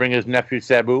was going to bring his nephew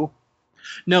Sabu?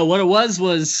 No, what it was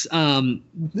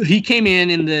he came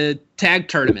in the tag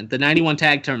tournament, the 91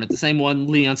 tag tournament, the same one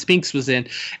Leon Spinks was in,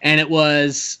 and it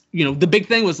was, the big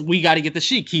thing was we got to get the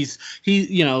Sheik.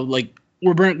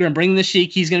 We're going to bring the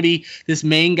Sheik. He's going to be this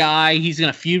main guy. He's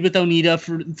going to feud with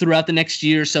Onita throughout the next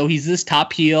year. So he's this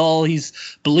top heel. He's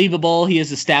believable. He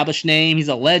has established name. He's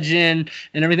a legend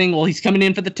and everything. Well, he's coming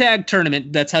in for the tag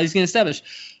tournament. That's how he's going to establish.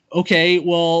 Okay,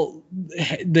 well, so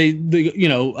he's going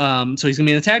to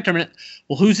be in the tag tournament.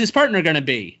 Well, who's his partner going to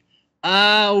be?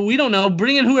 We don't know.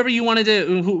 Bring in whoever you want to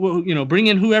do. Bring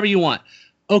in whoever you want.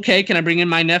 Okay, can I bring in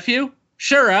my nephew?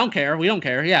 Sure, I don't care. We don't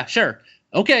care. Yeah, sure.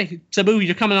 Okay, Sabu,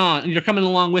 you're coming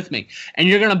along with me, and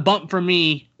you're going to bump for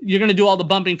me. You're going to do all the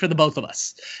bumping for the both of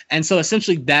us. And so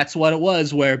essentially that's what it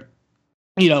was, where,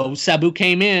 Sabu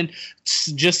came in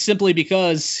just simply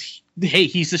because, hey,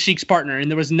 he's the Sheik's partner,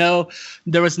 and there was no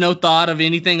thought of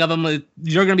anything of him.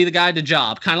 You're going to be the guy to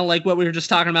job, kind of like what we were just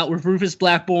talking about with Rufus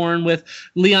Blackburn with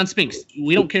Leon Spinks.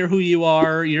 We don't care who you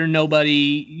are. You're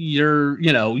nobody. You're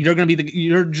going to be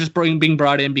you're just being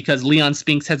brought in because Leon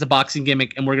Spinks has a boxing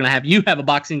gimmick, and we're going to have you have a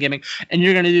boxing gimmick, and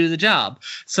you're going to do the job.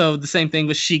 So the same thing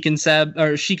with Sheik and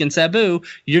Sabu.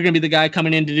 You're going to be the guy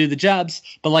coming in to do the jobs.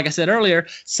 But like I said earlier,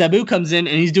 Sabu comes in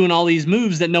and he's doing all these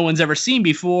moves that no one's ever seen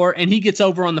before, and he gets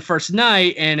over on the first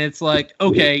night, and it's like,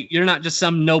 okay, you're not just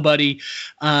some nobody,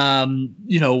 and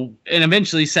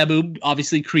eventually Sabu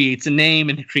obviously creates a name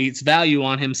and creates value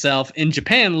on himself in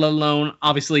Japan, let alone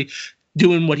obviously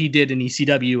doing what he did in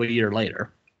ECW a year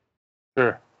later.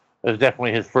 Sure. It was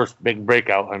definitely his first big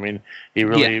breakout. I mean, he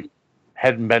really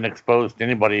hadn't been exposed to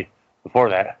anybody before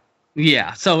that.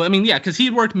 Yeah. So, I mean, because he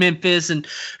had worked Memphis and,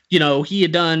 he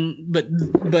had done, but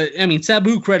I mean,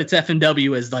 Sabu credits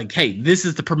FMW as like, hey, this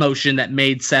is the promotion that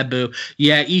made Sabu.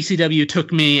 Yeah, ECW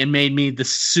took me and made me the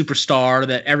superstar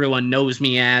that everyone knows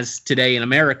me as today in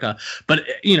America. But,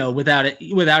 without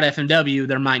FMW,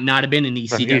 there might not have been an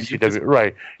ECW.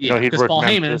 Right. Yeah, because Paul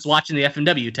Heyman was watching the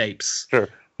FMW tapes. Sure.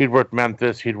 He'd worked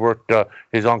Memphis. He'd worked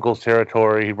his uncle's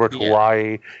territory. He'd worked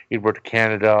Hawaii. He'd worked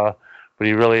Canada. But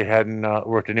he really hadn't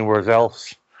worked anywhere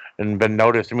else and been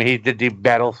noticed. I mean, he did the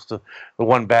battles, the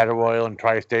one Battle Royal and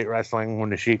Tri-State Wrestling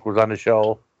when the Sheik was on the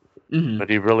show. Mm-hmm.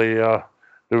 But he really,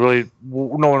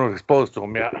 no one was exposed to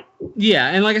him yet. Yeah,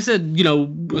 and like I said,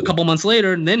 a couple months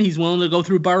later, and then he's willing to go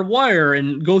through barbed wire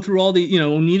and go through all the,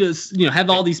 Onita's, have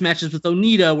all these matches with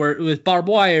Onita with barbed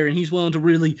wire, and he's willing to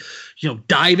really,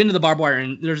 dive into the barbed wire.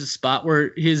 And there's a spot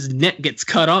where his neck gets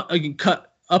cut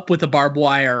up with a barbed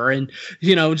wire, and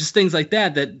just things like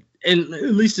that, and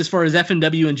at least as far as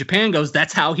FMW in Japan goes,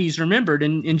 that's how he's remembered.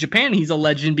 And in Japan, he's a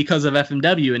legend because of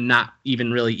FMW and not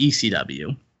even really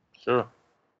ECW. Sure.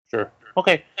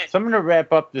 Okay, so I'm going to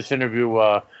wrap up this interview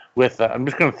with, I'm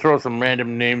just going to throw some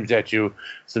random names at you,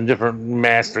 some different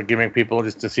master gimmick people,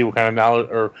 just to see what kind of knowledge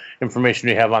or information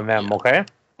you have on them, okay?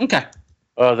 Okay.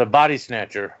 The Body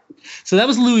Snatcher. So that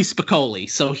was Louis Spicolli.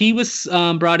 So he was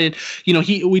brought in.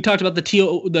 We talked about the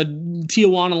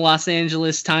Tijuana, Los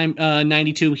Angeles time,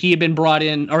 92. He had been brought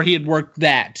in, or he had worked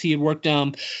that. He had worked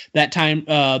that time,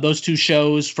 those two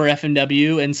shows for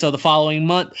FMW. And so the following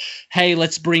month, hey,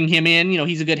 let's bring him in.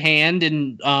 He's a good hand,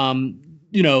 and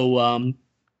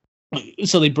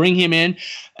so they bring him in,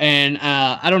 and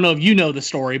I don't know if you know the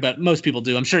story, but most people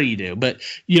do. I'm sure you do. But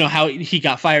you know how he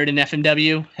got fired in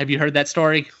FMW? Have you heard that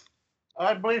story?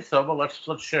 I believe so, but let's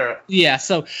share it. Yeah,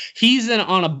 so he's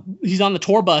on the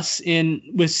tour bus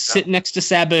sitting next to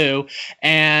Sabu,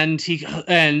 and he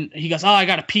goes, "Oh, I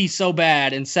got to pee so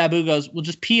bad," and Sabu goes, "Well,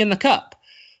 just pee in the cup,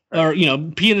 or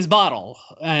pee in this bottle."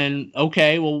 And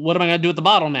okay, well, what am I gonna do with the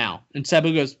bottle now? And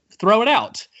Sabu goes, "Throw it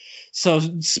out." So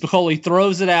Spicolli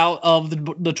throws it out of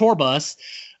the tour bus.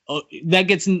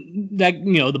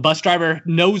 The bus driver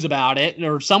knows about it,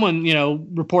 or someone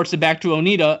reports it back to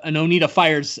Onita, and Onita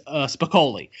fires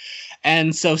Spicolli.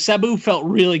 And so Sabu felt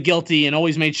really guilty and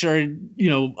always made sure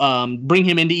bring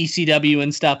him into ECW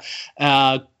and stuff,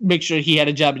 make sure he had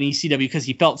a job in ECW, because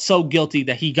he felt so guilty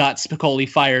that he got Spicolli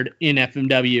fired in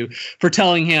FMW for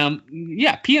telling him,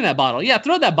 yeah, pee in that bottle, yeah,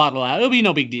 throw that bottle out, it'll be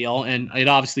no big deal. And it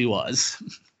obviously was.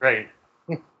 Right.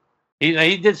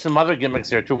 He did some other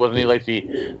gimmicks there too, wasn't he? Like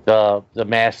the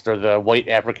masked or the white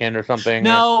African or something.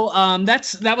 No,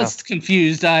 that was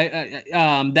confused.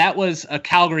 That was a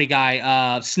Calgary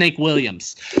guy, Snake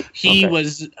Williams. He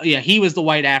was the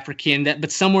white African.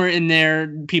 But somewhere in there,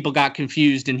 people got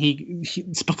confused, and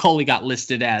Spicolli got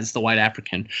listed as the white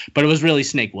African, but it was really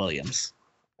Snake Williams.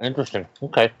 Interesting.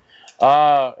 Okay.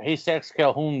 Haystacks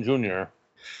Calhoun Jr.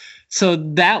 So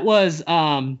that was.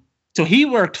 So he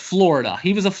worked Florida.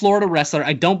 He was a Florida wrestler.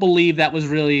 I don't believe that was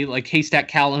really like Haystack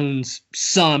Calhoun's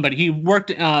son, but he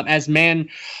worked as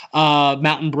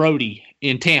Mountain Brody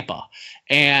in Tampa,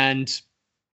 and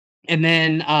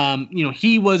then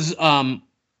he was.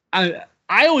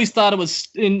 I always thought it was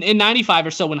in 95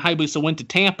 or so when Hayabusa went to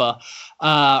Tampa,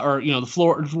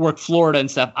 worked Florida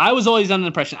and stuff. I was always under the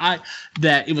impression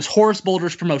that it was Horace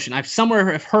Boulder's promotion. I've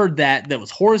somewhere have heard that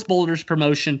was Horace Boulder's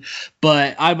promotion,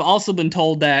 but I've also been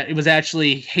told that it was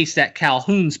actually Haystack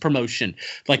Calhoun's promotion,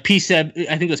 like I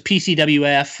think it was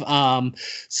PCWF.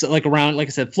 So like around, like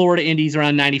I said, Florida Indies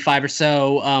around 95 or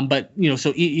so. But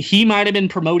so he might have been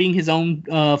promoting his own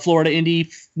Florida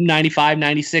Indie 95,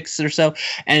 96 or so.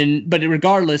 But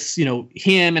regardless,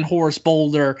 him and Horace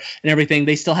Boulder and everything,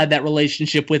 they still had that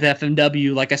relationship with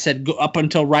FMW. Like I said, up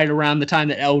until right around the time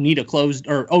that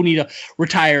Onita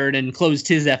retired and closed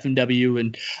his FMW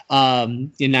in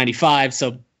 95.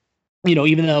 So,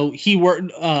 even though he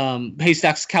worked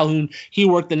Haystacks Calhoun, he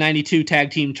worked the 92 tag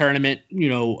team tournament,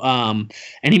 and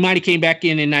he might have came back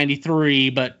in 93,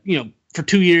 but for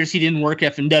 2 years he didn't work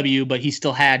FMW, but he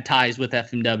still had ties with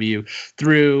FMW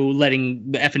through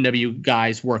letting the FMW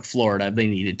guys work Florida if they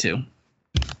needed to.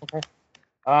 Okay.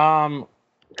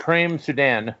 Kareem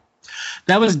Sudan.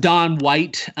 That was Don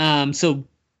White. So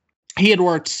he had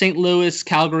worked St. Louis,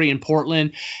 Calgary, and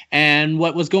Portland. And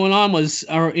what was going on was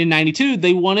in 92,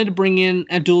 they wanted to bring in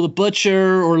Abdul the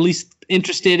Butcher, or at least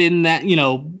interested in that,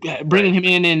 bringing him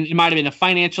in, and it might have been a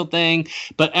financial thing,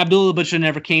 but Abdul the Butcher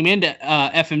never came into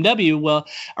FMW. Well,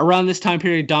 around this time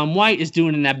period, Don White is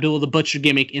doing an Abdul the Butcher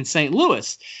gimmick in St.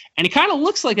 Louis. And he kind of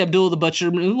looks like Abdul the Butcher,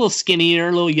 a little skinnier,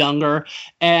 a little younger.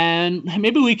 And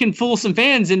maybe we can fool some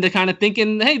fans into kind of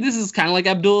thinking, hey, this is kind of like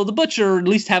Abdul the Butcher, or at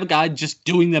least have a guy just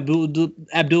doing the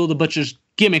Abdul the Butcher's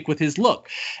gimmick with his look.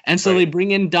 And so they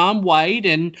bring in Don White,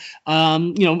 and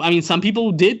some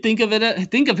people did think of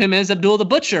him as Abdul the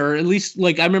Butcher. At least,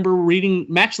 like, I remember reading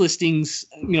match listings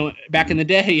back in the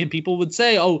day, and people would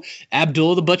say, oh,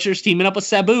 Abdul the Butcher's teaming up with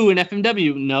Sabu in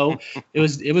FMW. No, it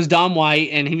was Don White,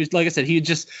 and he was, like I said, he had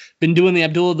just been doing the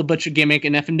Abdul the Butcher gimmick,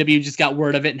 and FMW just got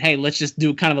word of it, and hey, let's just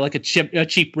do kind of like a cheap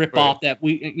ripoff that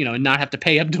we and not have to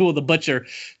pay Abdul the Butcher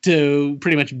to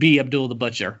pretty much be Abdul the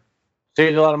Butcher.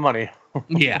 Saved a lot of money.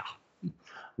 Yeah.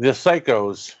 The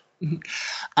Psychos.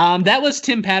 That was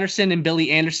Tim Patterson and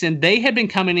Billy Anderson. They had been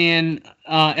coming in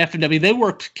FMW. They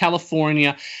worked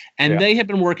California, and they had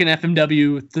been working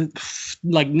FMW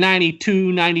like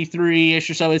 92, 93-ish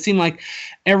or so. It seemed like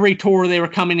every tour they were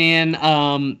coming in.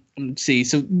 Let's see.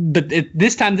 So, but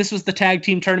this time, this was the tag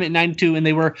team tournament in 92, and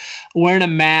they were wearing a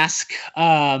mask.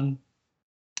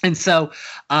 And so,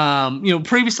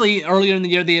 previously, earlier in the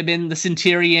year, they had been the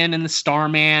Centurion and the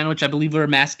Starman, which I believe were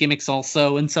mask gimmicks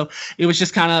also. And so it was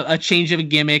just kind of a change of a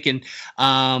gimmick. And,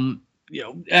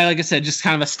 like I said, just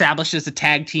kind of established as a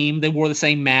tag team. They wore the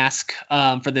same mask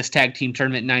for this tag team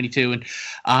tournament in 92.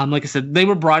 And like I said, they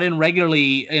were brought in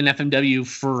regularly in FMW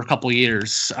for a couple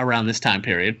years around this time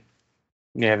period.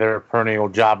 Yeah, they're perennial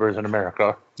jobbers in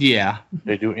America. Yeah.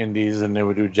 They do indies and they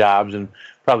would do jobs, and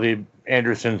probably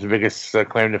Anderson's biggest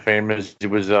claim to fame is he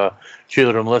was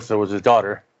cheerleader Melissa was his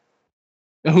daughter.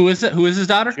 Who is it? Who is his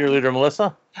daughter? Cheerleader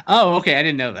Melissa. Oh, okay. I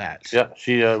didn't know that. Yeah,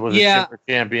 she was a super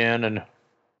champion, and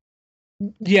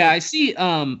yeah, I see.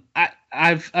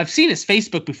 I've seen his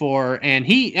Facebook before, and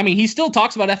he still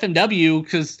talks about FMW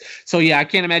because. So yeah, I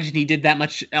can't imagine he did that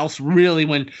much else really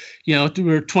when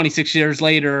we're 26 years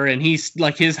later, and he's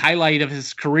like his highlight of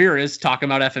his career is talking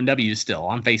about FMW still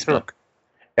on Facebook. Sure.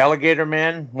 Alligator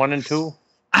Man 1 and 2.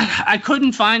 I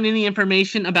couldn't find any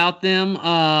information about them.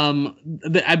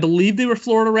 I believe they were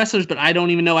Florida wrestlers, but I don't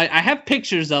even know. I have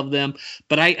pictures of them,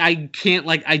 but I can't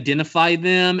like identify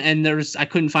them. And I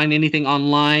couldn't find anything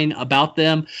online about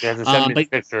them. Yeah, send me the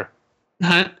picture.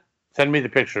 Huh? Send me the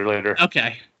picture later.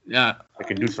 Okay. Yeah. I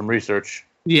can do some research.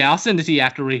 Yeah, I'll send it to you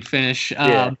after we finish.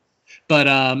 Yeah. But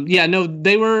yeah, no,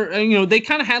 they were, they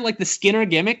kind of had like the Skinner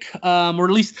gimmick, or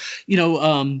at least,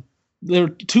 there were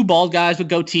two bald guys with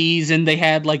goatees, and they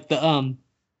had like the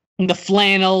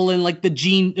flannel and like the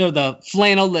jean or the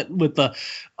flannel that with the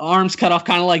arms cut off,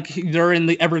 kind of like they're in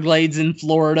the Everglades in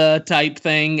Florida type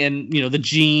thing, and the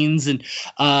jeans and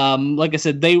like I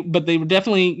said, they were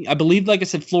definitely, I believe, like I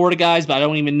said, Florida guys, but I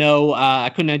don't even know.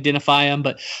 I couldn't identify them,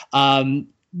 but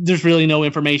there's really no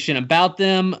information about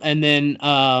them. And then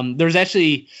there's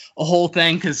actually a whole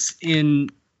thing because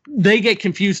they get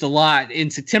confused a lot. In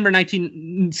September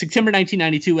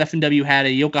 1992, FMW had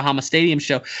a Yokohama Stadium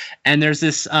show, and there's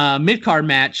this mid-card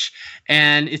match,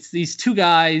 and it's these two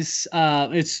guys.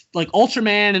 It's like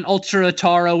Ultraman and Ultra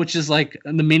Taro, which is like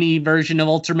the mini version of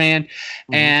Ultraman,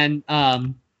 and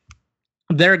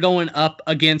they're going up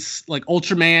against like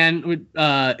Ultraman,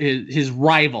 his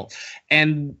rival,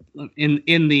 and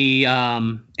in the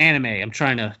anime, I'm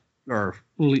trying to, or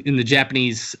in the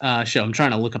Japanese show, I'm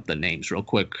trying to look up the names real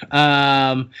quick.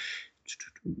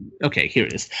 Okay, here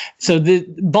it is. So the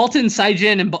Baltan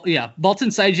Saijin and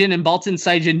Baltan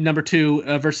Saijin number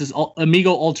 2 versus Amigo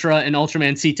Ultra and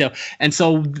Ultraman Sito. And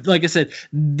so, like I said,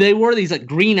 they wore these like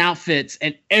green outfits,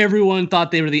 and everyone thought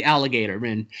they were the Alligator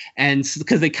Men, and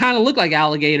because they kind of look like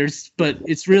alligators, but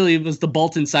it was the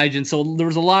Baltan Saijin. So there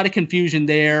was a lot of confusion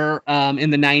there in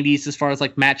the 90s as far as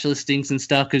like match listings and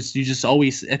stuff, because you just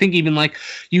always, I think even like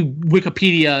you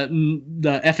Wikipedia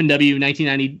the FNW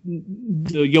 1990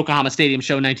 the Yokohama Stadium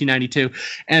show 1992,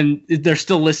 and they're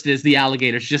still listed as the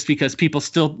Alligators just because people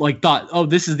still like thought, oh,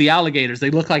 this is the Alligators, they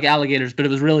look like alligators, but it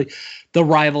was really the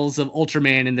rivals of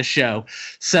Ultraman in the show.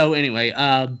 So anyway,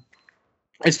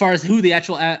 as far as who the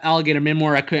actual Alligator Men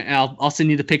were, I'll send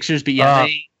you the pictures, but yeah,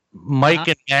 Mike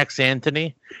and Max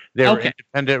Anthony, they were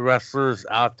independent wrestlers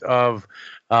out of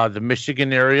the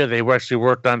Michigan area. They actually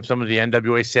worked on some of the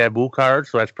NWA Sabu cards,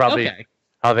 so that's probably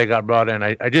how they got brought in.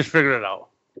 I just figured it out.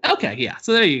 Okay, yeah.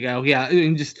 So there you go. Yeah,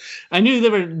 and I knew they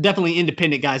were definitely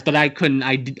independent guys, but I couldn't.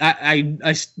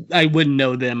 I wouldn't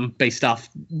know them based off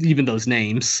even those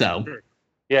names. So.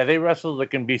 Yeah, they wrestled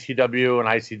like in BCW and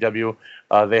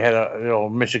ICW. They had a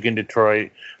Michigan,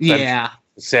 Detroit.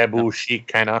 Sabu Sheik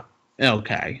kind of.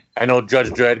 Okay. I know Judge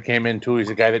Dredd came in too. He's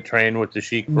a guy that trained with the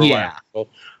Sheik for a while. So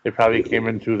they probably came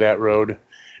in through that road.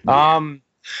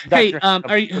 Hey,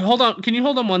 hold on. Can you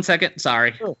hold on 1 second?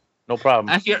 Sorry. Sure. No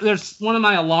problem. There's one of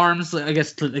my alarms, I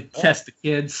guess, to test the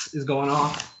kids is going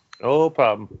off. No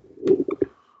problem.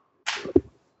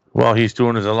 While he's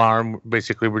doing his alarm,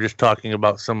 basically we're just talking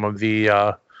about some of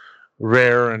the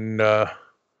rare and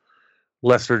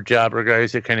lesser jobber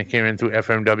guys that kind of came into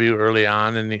FMW early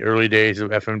on in the early days of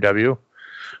FMW.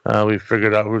 We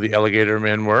figured out who the Alligator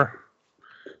Men were.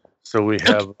 So we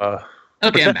have...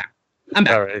 okay, I'm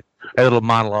back. All right. A little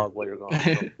monologue while you're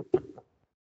going.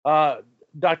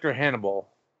 Dr. Hannibal.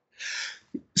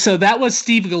 So that was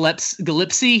Steve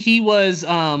Gillespie. He was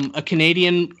a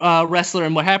Canadian wrestler,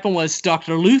 and what happened was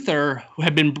Dr. Luther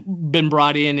had been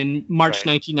brought in March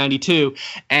 1992,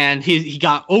 and he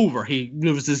got over.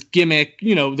 There was this gimmick,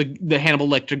 the Hannibal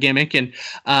Lecter gimmick, and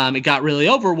it got really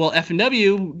over. Well,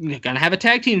 FNW gonna have a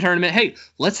tag team tournament. Hey,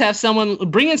 let's have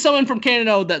bring in someone from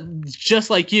Canada that's just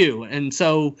like you. And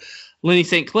so Lenny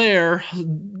St. Clair,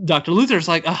 Dr. Luther's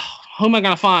like, oh, who am I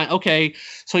going to find? Okay,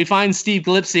 so he finds Steve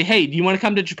Gillespie. Hey, do you want to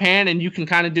come to Japan and you can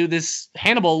kind of do this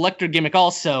Hannibal Lecter gimmick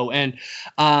also? And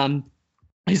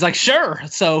he's like, sure.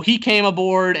 So he came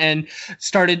aboard and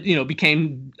started,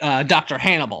 became Dr.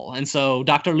 Hannibal. And so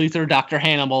Dr. Luther, Dr.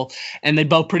 Hannibal, and they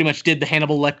both pretty much did the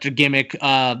Hannibal Lecter gimmick.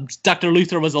 Dr.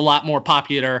 Luther was a lot more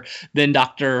popular than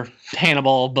Dr.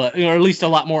 Hannibal, or at least a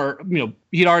lot more,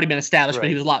 he'd already been established, but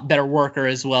he was a lot better worker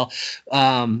as well.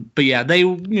 But yeah,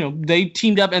 they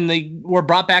teamed up and they were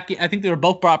brought back. I think they were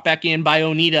both brought back in by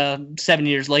Onita 7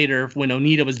 years later when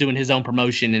Onita was doing his own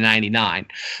promotion in '99.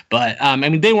 But I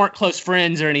mean, they weren't close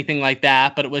friends or anything like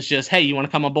that. But it was just, hey, you want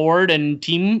to come aboard and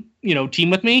team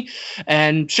with me?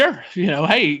 And sure,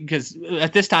 hey, because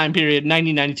at this time period,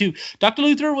 1992, Dr.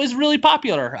 Luther was really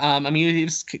popular. I mean, he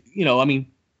was,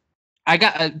 I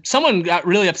got someone got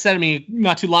really upset at me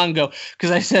not too long ago because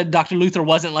I said Dr. Luther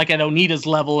wasn't like at Onita's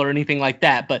level or anything like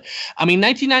that. But I mean,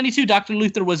 1992, Dr.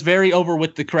 Luther was very over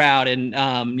with the crowd and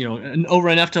and over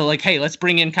enough to like, hey, let's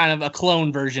bring in kind of a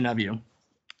clone version of you.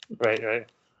 Right.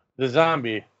 The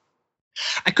Zombie.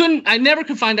 I never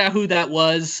could find out who that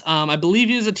was. I believe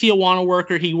he was a Tijuana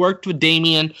worker. He worked with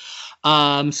Damien.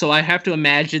 So I have to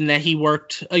imagine that he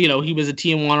worked, he was a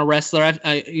Tijuana wrestler.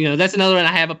 That's another one.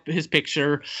 I have his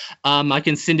picture. I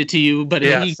can send it to you, but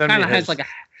he kind of has like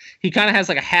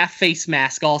a half face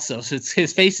mask also. So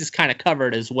his face is kind of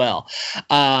covered as well.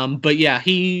 But yeah,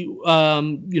 he,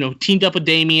 teamed up with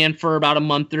Damien for about a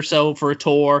month or so for a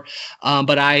tour.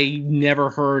 But I never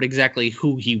heard exactly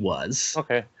who he was.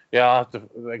 Okay. Yeah,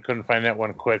 I couldn't find that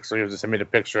one quick, so you just send me the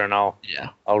picture and I'll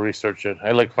research it.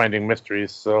 I like finding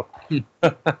mysteries, so.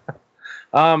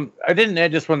 I didn't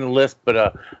add this one to the list,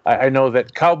 but I know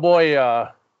that Cowboy,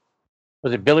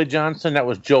 was it Billy Johnson? That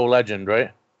was Joe Legend,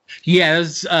 right? Yeah, it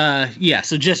was,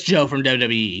 so just Joe from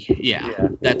WWE. Yeah.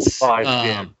 That's.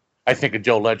 I think of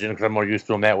Joe Legend because I'm more used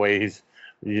to him that way. He's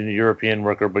a European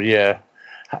worker, but yeah.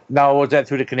 Now, was that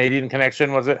through the Canadian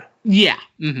connection, was it? Yeah.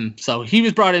 Mm-hmm. So he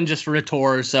was brought in just for a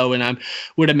tour or so, and I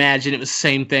would imagine it was the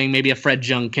same thing, maybe a Fred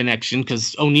Jung connection,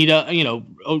 because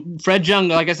Onita, Fred Jung,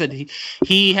 like I said,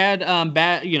 he had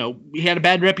he had a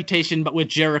bad reputation but with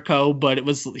Jericho, but it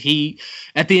was he,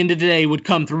 at the end of the day, would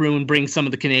come through and bring some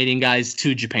of the Canadian guys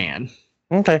to Japan.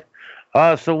 Okay.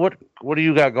 So what do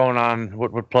you got going on?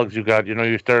 What plugs you got?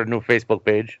 You started a new Facebook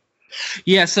page.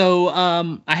 Yeah, so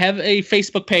I have a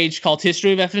Facebook page called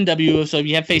History of FMW. So if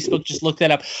you have Facebook, just look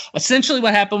that up. Essentially,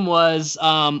 what happened was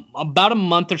about a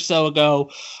month or so ago,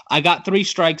 I got 3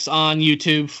 strikes on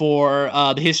YouTube for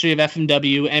the History of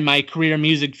FMW and my career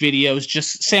music videos.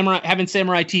 Just having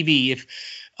Samurai TV. If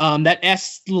that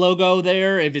S logo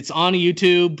there, if it's on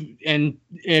YouTube and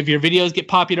if your videos get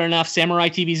popular enough, Samurai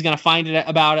TV is going to find it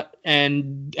about it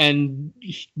and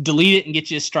delete it and get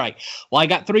you a strike. Well, I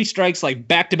got 3 strikes like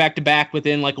back to back to back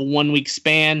within like a 1 week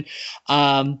span.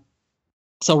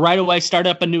 So right away, start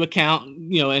up a new account,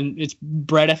 and it's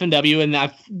Brett FMW, and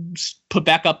I've put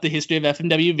back up the History of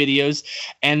FMW videos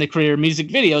and the career music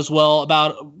videos. Well,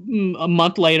 about a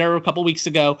month later, a couple weeks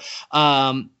ago,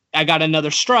 I got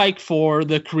another strike for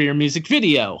the career music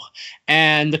video.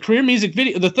 And the career music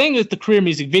video, the thing with the career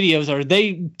music videos are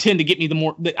they tend to get me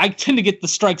I tend to get the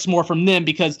strikes more from them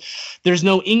because there's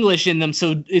no English in them.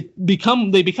 So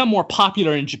they become more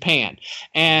popular in Japan.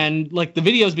 And like the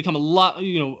videos become a lot,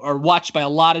 are watched by a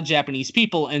lot of Japanese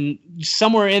people. And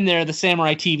somewhere in there, the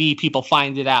Samurai TV people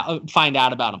find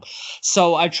out about them.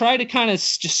 So I try to kind of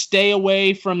just stay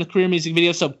away from the career music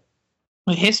videos. So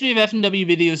the History of FMW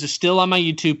videos are still on my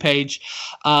YouTube page.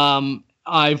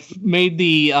 I've made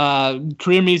the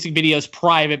career music videos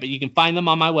private, but you can find them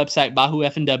on my website, Bahu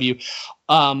FMW.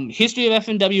 History of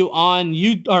FMW on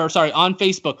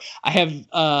Facebook. I have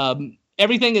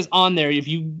everything is on there. If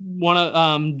you want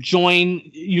to join,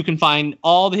 you can find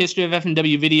all the History of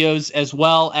FMW videos, as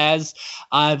well as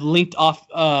I've linked off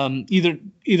either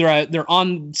they're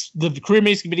on the career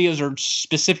music videos are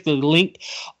specifically linked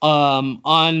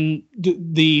on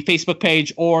the Facebook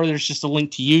page, or there's just a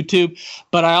link to YouTube.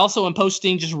 But I also am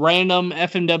posting just random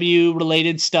FMW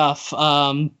related stuff.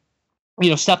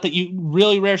 Stuff that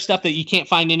really rare stuff that you can't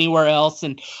find anywhere else.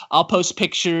 And I'll post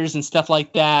pictures and stuff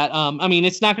like that.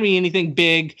 It's not going to be anything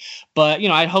big, but,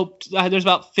 I hope there's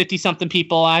about 50 something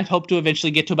people. I hope to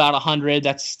eventually get to about 100.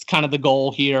 That's kind of the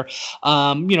goal here.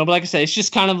 But like I said, it's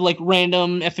just kind of like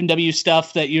random FMW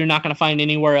stuff that you're not going to find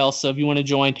anywhere else. So if you want to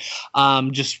join,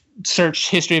 just search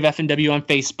History of FMW on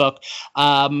Facebook.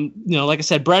 Like I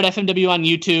said, Brett FMW on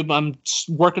YouTube. I'm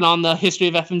working on the History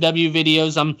of FMW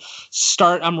videos.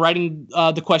 I'm writing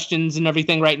the questions and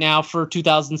everything right now for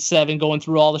 2007, going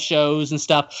through all the shows and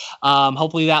stuff.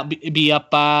 Hopefully that'll be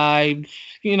up by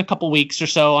in a couple weeks or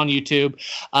so on YouTube.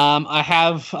 I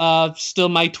have still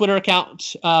my Twitter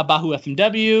account, Bahu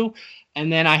FMW. And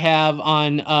then I have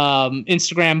on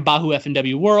Instagram, Bahu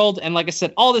FMW World. And like I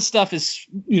said, all this stuff is,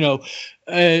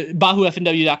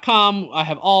 BahuFMW.com. I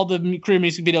have all the career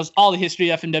music videos, all the History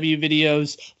of FMW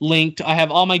videos linked. I have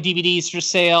all my DVDs for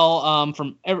sale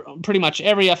from pretty much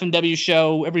every FMW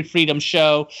show, every Freedom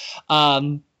show.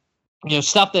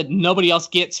 stuff that nobody else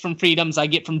gets from Freedoms, I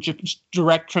get from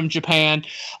direct from Japan.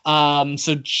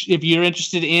 So if you're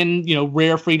interested in,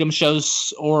 rare Freedom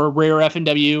shows or rare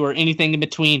FNW or anything in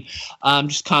between,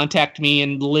 just contact me,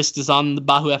 and the list is on the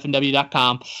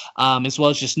BahuFNW.com, as well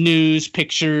as just news,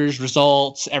 pictures,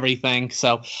 results, everything.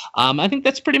 So I think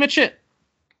that's pretty much it.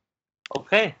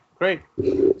 Okay, great.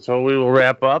 So we will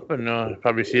wrap up and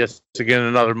probably see us again in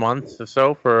another month or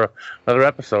so for another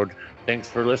episode. Thanks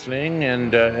for listening,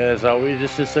 and as always,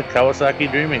 this is the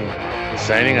Kawasaki Dreaming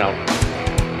signing out.